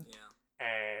something, Yeah.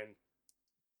 and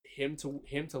him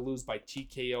to lose by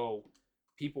TKO,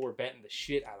 people were betting the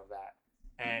shit out of that.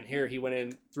 And here he went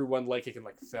in, threw one leg kick and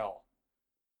like fell,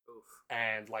 Oof.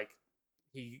 and like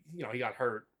he got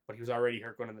hurt, but he was already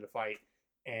hurt going into the fight.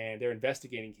 and they're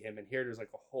investigating him. And here there's like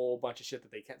a whole bunch of shit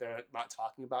that they're not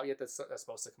talking about yet. That's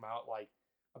supposed to come out, like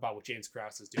about what James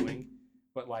Krause is doing.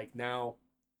 But like now,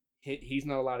 he's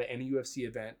not allowed at any UFC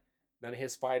event. None of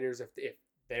his fighters, if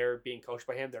they're being coached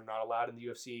by him, they're not allowed in the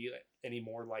UFC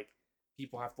anymore. Like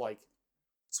people have to like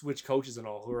switch coaches and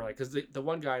all, who are like, because the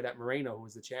one guy, that Moreno, who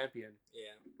was the champion,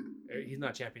 he's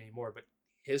not champion anymore, but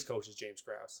his coach is James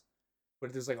Krause.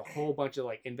 But there's like a whole bunch of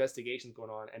like investigations going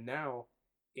on, and now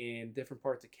in different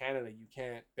parts of Canada, you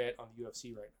can't bet on the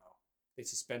UFC right now. They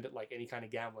suspended like any kind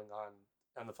of gambling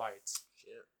on the fights.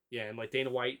 Shit. Yeah, and like Dana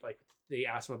White, like they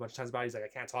asked him a bunch of times about it. He's like, I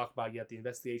can't talk about it yet. The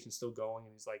investigation's still going,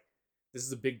 and he's like, this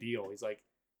is a big deal. He's like,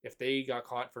 if they got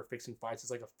caught for fixing fights,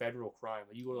 it's like a federal crime.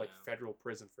 Like you go to like federal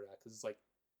prison for that, because it's like,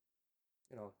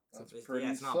 you know, That's It's, pretty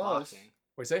it's not sus. boxing.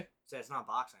 what do you say? So it's not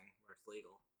boxing where it's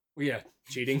legal. Well, yeah,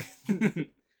 cheating.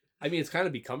 I mean, it's kind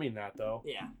of becoming that though,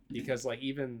 Yeah. because like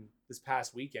even this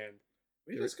past weekend,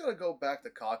 We just gotta go back to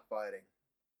cockfighting.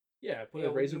 yeah, put Yeah,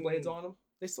 the razor we- blades on them.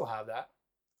 They still have that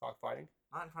cockfighting.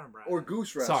 Not in front of Brian. Or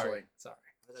goose wrestling. Sorry.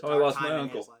 It was a So I dark lost my time in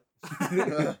uncle. his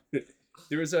life.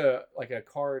 There was a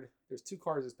card. There's 2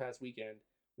 cards this past weekend.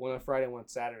 One on Friday, one on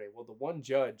Saturday. Well, the one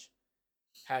judge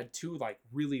had 2 like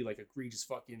really like egregious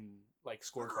fucking like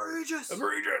scorecards.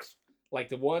 Egregious. Like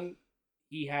the one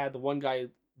he had, the one guy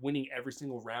winning every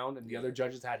single round, and the other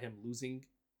judges had him losing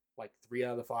like 3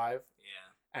 out of the 5.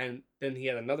 Yeah. And then he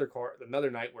had another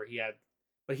night where he had,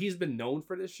 but he's been known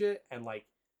for this shit, and like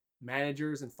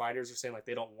managers and fighters are saying like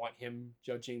they don't want him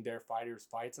judging their fighters'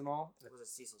 fights and all. And Was it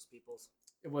Cecil's Peoples?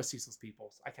 it was Cecil's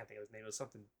Peoples. I can't think of his name. It was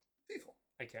something People.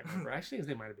 I can't remember. Actually, his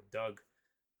name might have been Doug.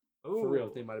 Ooh. For real,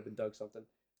 his name might have been Doug something.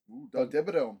 Ooh, Doug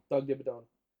Dibadome. Doug Dibadone.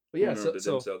 But yeah, so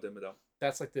Dimmadome.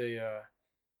 that's like the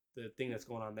thing that's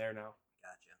going on there now.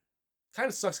 Gotcha. Kind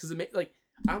of sucks because it like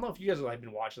I don't know if you guys have like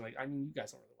been watching. Like I mean, you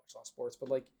guys don't really watch a lot of sports, but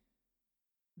like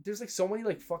there's like so many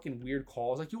like fucking weird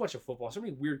calls. Like you watch a football, so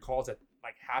many weird calls that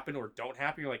like happen or don't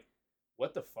happen. You're like,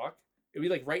 what the fuck? It'd be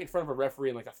like right in front of a referee,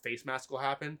 and like a face mask will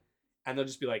happen, and they'll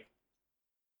just be like,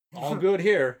 all good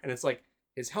here, and it's like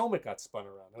his helmet got spun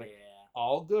around. Like, Yeah.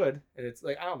 all good, and it's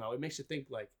like I don't know. It makes you think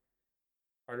like,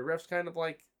 are the refs kind of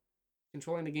like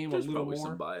controlling the game There's a little probably more?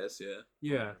 some bias, yeah.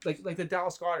 Yeah, like the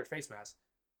Dallas Goddard face mask,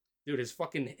 dude. His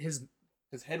fucking his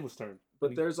head was turned.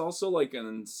 But there's also like an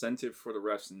incentive for the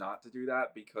refs not to do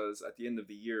that, because at the end of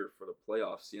the year for the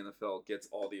playoffs, the NFL gets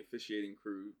all the officiating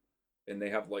crew, and they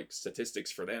have like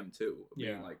statistics for them too. of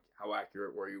being, Yeah. like how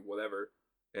accurate were you, whatever.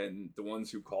 And the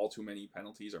ones who call too many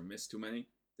penalties or miss too many,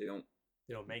 they don't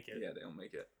make it. Yeah, they don't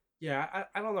make it. Yeah,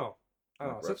 I don't know. I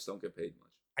don't know. Refs So, don't get paid much.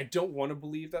 I don't want to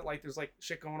believe that like there's like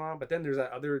shit going on, but then there's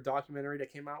that other documentary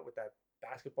that came out with that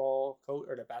basketball coach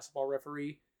or the basketball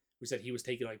referee who said he was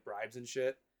taking like bribes and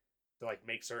shit to like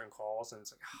make certain calls, and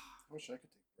it's like, I wish I could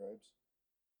take bribes.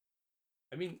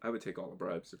 I mean, I would take all the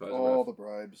bribes if I was a All ref. the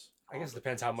bribes. I guess it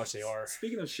depends how much they are.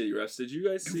 Speaking of shitty refs, did you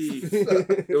guys see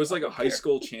there was like a high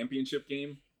school championship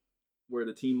game where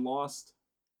the team lost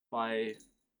by,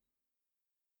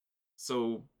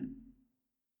 so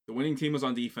the winning team was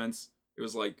on defense. It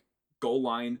was like goal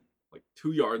line, like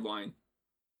 2-yard line.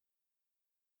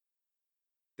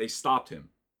 They stopped him.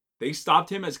 They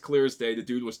stopped him as clear as day. The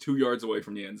dude was 2 yards away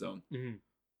from the end zone. Mhm.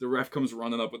 The ref comes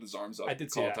running up with his arms up. I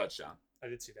did see call a that. touchdown. I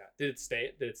did see that. Did it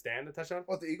stay? Did it stand the touchdown?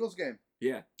 What, the Eagles game?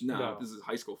 Yeah, no, No. this is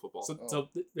high school football. So, Oh. so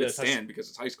the It touch- stand because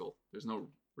it's high school. There's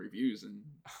no reviews and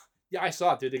yeah, I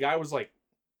saw it, dude. The guy was like,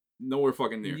 nowhere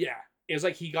fucking near. yeah. It was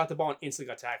like he got the ball and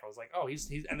instantly got tackled. I was like, oh, he's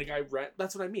and the guy ran.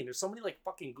 That's what I mean. There's so many like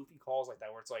fucking goofy calls like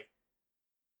that where it's like,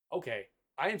 okay,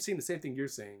 I am seeing the same thing you're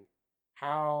saying.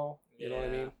 How? You know what I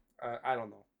Yeah. mean? I don't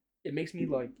know. It makes me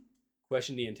like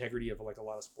question the integrity of like a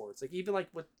lot of sports. Like even like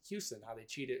with Houston, how they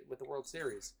cheated with the World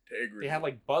Series. They had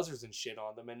like buzzers and shit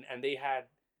on them, and they had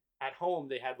at home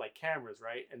they had like cameras,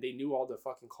 right? And they knew all the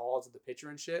fucking calls of the pitcher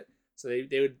and shit. So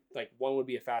they would like, one would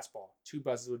be a fastball, 2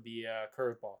 buzzes would be a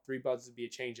curveball, 3 buzzes would be a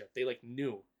changeup. They like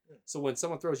knew. So when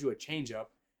someone throws you a changeup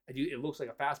and it looks like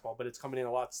a fastball, but it's coming in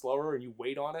a lot slower, and you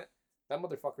wait on it, that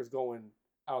motherfucker's going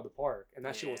out of the park. And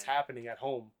that shit was Yeah. happening at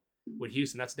home with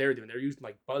Houston. That's what they were doing. They're using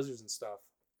like buzzers and stuff.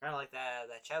 Kind of like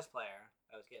that chess player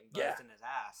that was getting buzzed Yeah. in his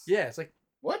ass. Yeah, it's like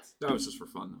What? That was just for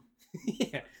fun though.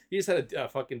 yeah, he just had a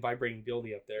fucking vibrating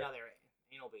dildy up there. No, they're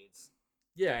anal beads.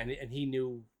 Yeah, and he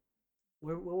knew.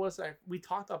 Where was I? We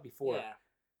talked about before. Yeah.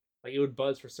 Like it would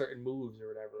buzz for certain moves or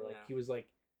whatever. Like Yeah. he was like,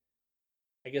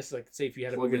 I guess like say if you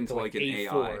had to Plug move into, into like like, an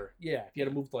A4. AI. Yeah, if you had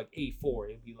to move to like A4,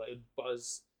 it'd be like it'd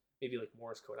buzz maybe like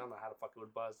Morse code. I don't know how the fuck it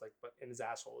would buzz. Like, but and his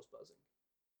asshole was buzzing.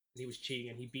 And he was cheating,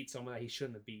 and he beat someone that he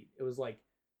shouldn't have beat. It was like,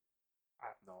 I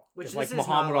don't know. Which if like this is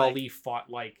Muhammad not like- Ali fought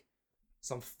like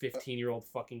some 15-year-old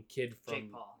fucking kid from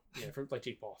Jake Paul. Yeah, from like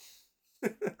Jake Paul.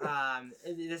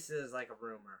 This is like a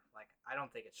rumor. Like, I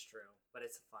don't think it's true, but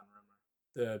it's a fun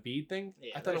rumor. The bead thing?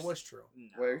 Yeah, I thought it there's- was true.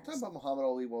 No. Wait, are you talking about Muhammad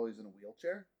Ali while he's in a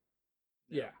wheelchair?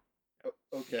 Yeah.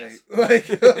 Okay. Yes.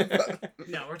 Like,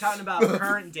 No, we're talking about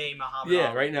current day Muhammad Yeah,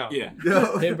 Ali. right now. Yeah.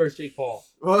 no. Him versus Jake Paul.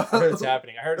 I heard it's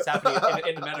happening. I heard it's happening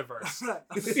in the metaverse.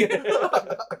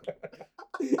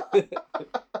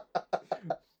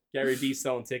 Gary V's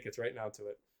selling tickets right now to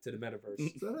the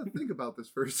metaverse. So I had to think about this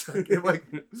for a second. Like,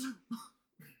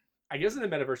 I guess in the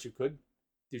metaverse you could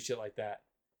do shit like that.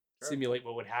 Sure. Simulate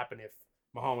what would happen if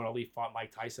Muhammad Ali fought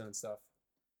Mike Tyson and stuff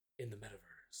in the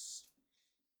metaverse.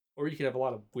 Or you could have a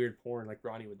lot of weird porn like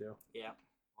Ronnie would do. Yeah,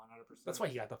 100%. That's why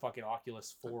he got the fucking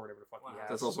Oculus 4 or whatever the fuck he Wow. has.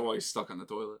 That's also why he's stuck on the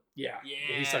toilet. Yeah.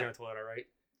 Yeah. He's stuck in the toilet, all right?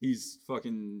 He's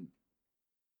fucking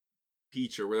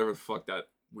Peach or whatever the fuck that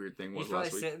weird thing was He's probably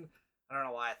last week. sitting. I don't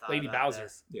know why I thought Lady about Bowser.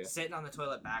 this. Yeah. Sitting on the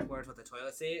toilet backwards with a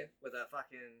toilet seat with a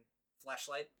fucking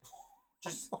flashlight,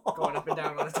 just going up and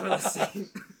down on the toilet seat.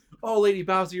 Oh, Lady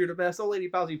Bowser, you're the best. Oh, Lady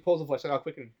Bowser, he pulls the flashlight out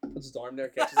quick and puts his arm there,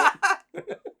 catches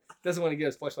it. Doesn't want to get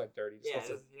his flashlight dirty. Just Yeah, wants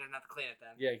to- he doesn't have to clean it then.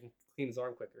 yeah, he can clean his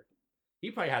arm quicker.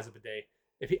 He probably has a bidet.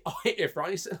 If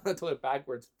Ronnie's sitting on the toilet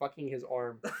backwards, fucking his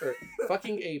arm, or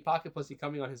fucking a pocket pussy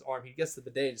coming on his arm, he gets the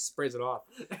bidet and just sprays it off.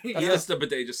 That's Yeah. just the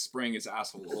bidet just spraying his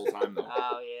asshole the whole time though.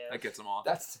 Oh yeah. That gets him off.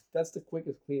 That's the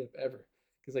quickest cleanup ever.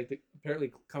 Because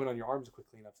apparently coming on your arm is a quick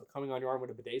cleanup. So coming on your arm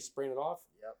with a bidet, spraying it off,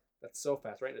 Yep. that's so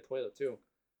fast, right in the toilet too.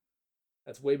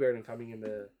 That's way better than coming in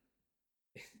the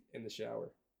shower.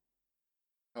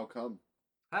 how come?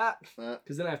 Ah,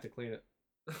 Because then I have to clean it.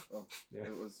 Oh, Yeah,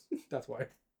 it was. that's why.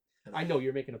 I know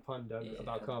you're making a pun, Doug, Yeah.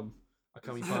 about cum. A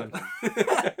cummy pun.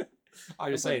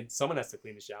 I'm just saying, someone has to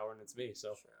clean the shower, and it's me.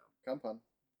 So Come pun.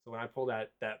 when I pull that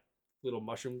little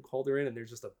mushroom holder in, and there's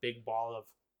just a big ball of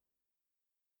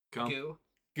Come. goo.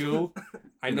 goo,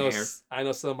 I In know the air. I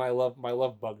know some of my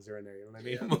love bugs are in there. You know what I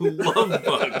mean? Love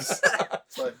bugs.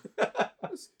 It's like,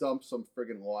 just dump some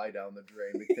friggin' lye down the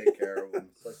drain to take care of them.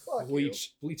 It's like, fuck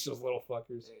bleach those little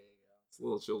fuckers. There you go. It's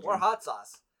little children. Or hot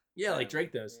sauce. Yeah, like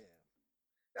Drake does. Yeah.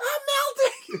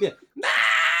 I'm melting.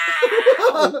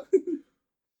 you.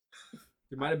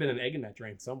 There might have been an egg in that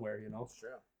drain somewhere. You know. That's true.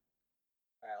 All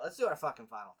right, let's do our fucking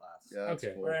final thoughts. Yeah, that's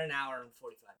Okay. cool. We're at an hour and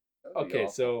 45. That'd be Okay,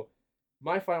 awful. so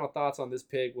my final thoughts on this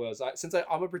pig was I'm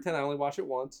gonna pretend I only watched it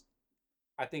once.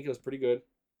 I think it was pretty good.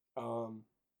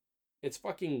 It's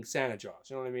fucking Santa Jaws.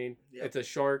 You know what I mean? Yep. It's a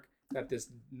shark that this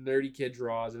nerdy kid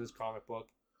draws in his comic book,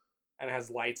 and it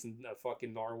has lights and a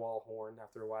fucking narwhal horn.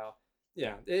 After a while,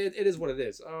 yeah, it is what it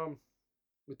is.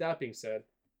 With that being said,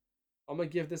 I'm gonna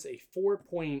give this a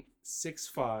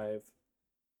 4.65.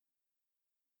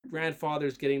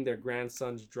 Grandfathers getting their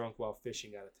grandsons drunk while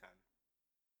fishing out of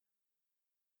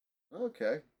 10.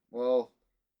 Okay. Well,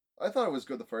 I thought it was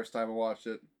good the first time I watched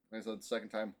it. Like I said, the second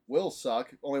time will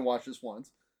suck. Only watched this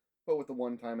once, but with the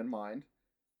one time in mind.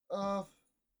 I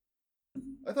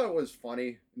thought it was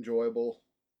funny, enjoyable.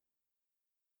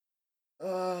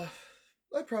 I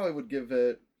probably would give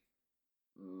it.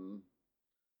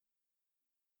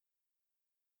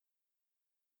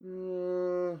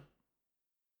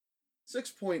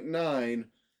 6.9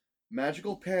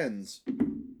 magical pens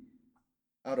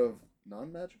out of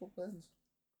non-magical pens.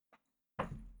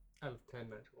 Out of 10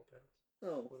 magical pens.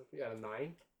 Oh, What if we out of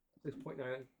 9? 6.9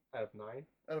 out of 9?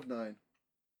 out of 9.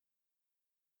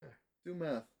 Do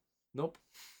math. Nope.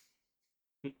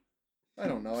 I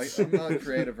don't know. I'm not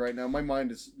creative right now. My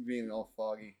mind is being all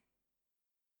foggy.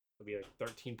 It'll be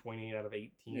like 13.8 out of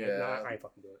 18. Yeah. No, I ain't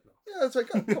fucking do it. No. Yeah, it's like,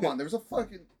 come on. There's a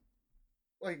fucking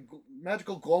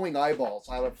magical glowing eyeballs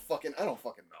out of fucking. I don't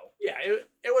fucking know. Yeah,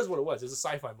 it was what it was. It's a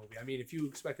sci-fi movie. I mean, if you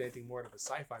expect anything more out of a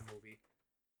sci-fi movie,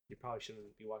 you probably shouldn't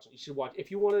be watching. You should watch. If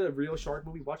you wanted a real shark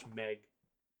movie, watch Meg,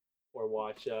 or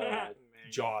watch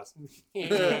Jaws.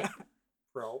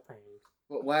 Propane.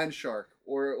 But land shark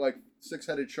or like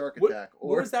six-headed shark What, attack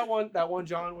what or was that one? That one,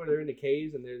 John, where they're in the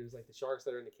caves and there's like the sharks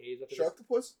that are in the caves. After this?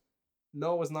 Sharktopus.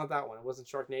 No, it was not that one. It wasn't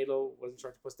Sharknado. It wasn't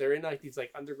Sharktopus. They're in like these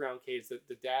like underground caves. The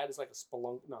dad is like a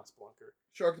not spelunker.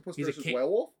 Sharktopus He's a versus ca-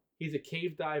 werewolf. He's a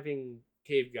cave diving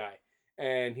cave guy,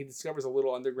 and he discovers a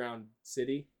little underground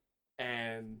city,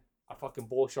 and a fucking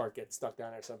bull shark gets stuck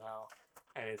down there somehow,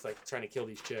 and it's like trying to kill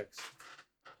these chicks.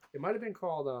 It might have been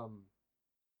called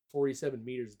 47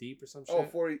 meters deep or some shit.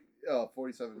 Oh,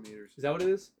 47 meters Is that what it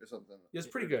is? or something. It's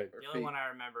pretty good. Or The only feet. one I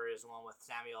remember is the one with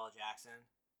Samuel L. Jackson.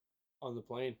 On the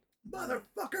plane.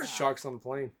 Motherfucker. Sharks on the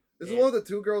plane. Is Yeah. it one with the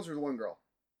two girls or the one girl?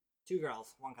 2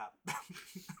 girls, 1 cup.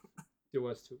 There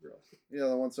was 2 girls. Yeah,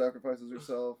 the one sacrifices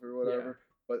herself or whatever.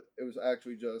 But it was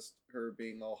actually just her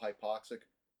being all hypoxic.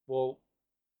 Well,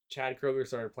 Chad Kroger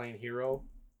started playing Hero,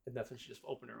 and that's when she just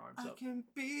opened her arms I up. can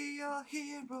be your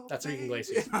hero. That's Enrique baby.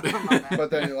 Iglesias. My bad. But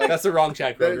then like That's the wrong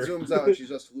Chad then it Kroger. zooms out and she's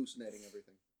just hallucinating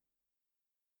everything.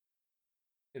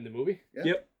 In the movie? Yeah.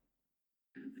 Yep.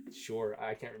 Sure,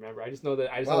 I can't remember. I just know that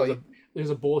Wow, there's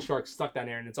a bull shark stuck down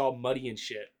there, and it's all muddy and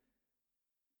shit.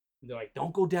 And they're like,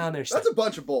 "Don't go down there." That's a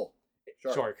bunch of bull.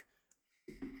 shark.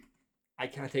 I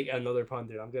can't take another pun,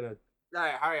 dude. I'm gonna. All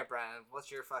right, hurry up, Brandon.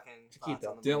 What's your fucking thoughts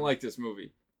on the Didn't movie? like this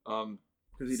movie. Because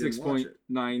he didn't watch it.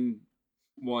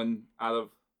 6.91 out of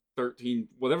 13.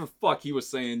 Whatever fuck he was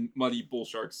saying, muddy bull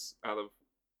sharks out of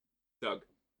Doug.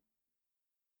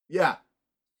 Yeah.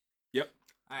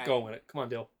 All right. Go with it. Come on,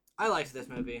 Dill. I liked this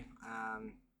movie.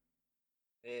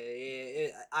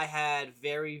 I had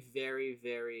very, very,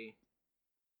 very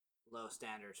low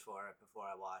standards for it before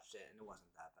I watched it, and it wasn't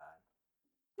that bad.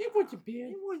 It wasn't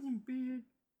bad. It wasn't bad.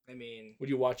 I mean, Would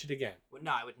you watch it again?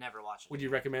 no, I would never watch it. Would you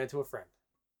again. recommend it to a friend?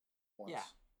 Once. Yeah.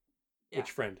 Yeah.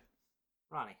 Which friend?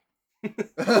 Ronnie?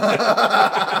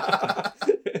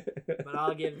 But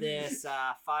I'll give this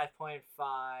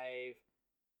 5.5.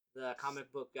 The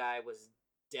comic book guy was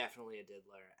definitely a diddler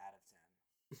out of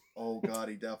 10. Oh god,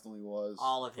 he definitely was.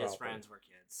 All of his Probably. friends were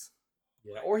kids.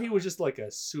 Yeah, or he was just like a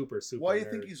super Why do you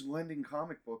nerd. think he's lending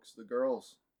comic books to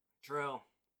girls? True.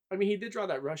 I mean, he did draw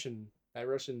that Russian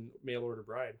mail order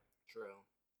bride. True.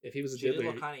 If he was a She did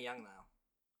diddler, look kind of young though.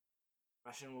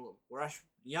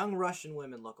 Young Russian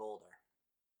women look older.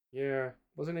 yeah,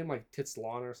 wasn't her name like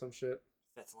Titslana or some shit,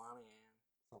 Svetlana,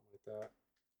 yeah. something like that.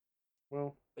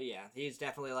 Well, But yeah, he's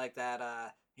definitely like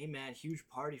that. Hey man, huge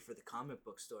party for the comic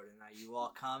book store tonight. You all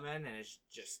come in, and it's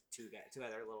just two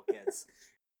other little kids.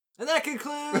 And that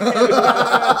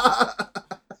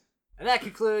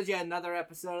concludes yet another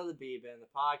episode of the B-Bin, the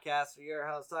podcast where your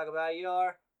hosts talk about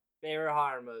your favorite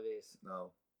horror movies.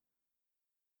 No.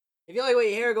 If you like what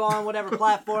you hear, go on whatever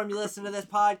platform you listen to this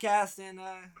podcast and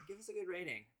give us a good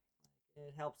rating.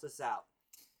 It helps us out.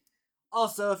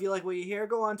 Also, if you like what you hear,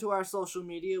 go on to our social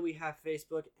media. We have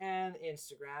Facebook and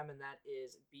Instagram, and that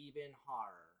is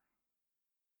BeebinHorror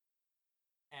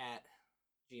at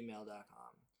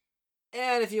gmail.com.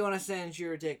 And if you want to send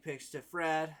your dick pics to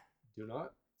Fred, do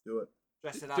not Do it.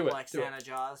 dress it Do up it, like do it. Santa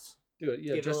Jaws. do it.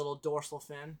 Yeah, Give it just a little dorsal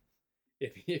fin.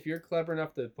 if you're clever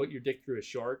enough to put your dick through a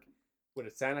shark, put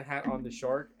a Santa hat on the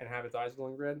shark, and have its eyes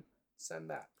glowing red, send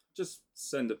that Just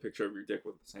send a picture of your dick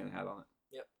with a Santa hat on it.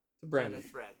 to Brandon. And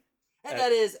Fred. And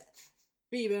that is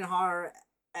BeebinHorror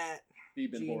at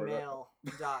Beebinhorror.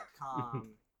 gmail.com.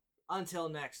 Until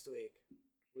next week,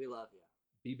 we love you.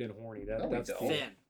 Be been horny. No, we That's don't. cool. Finn.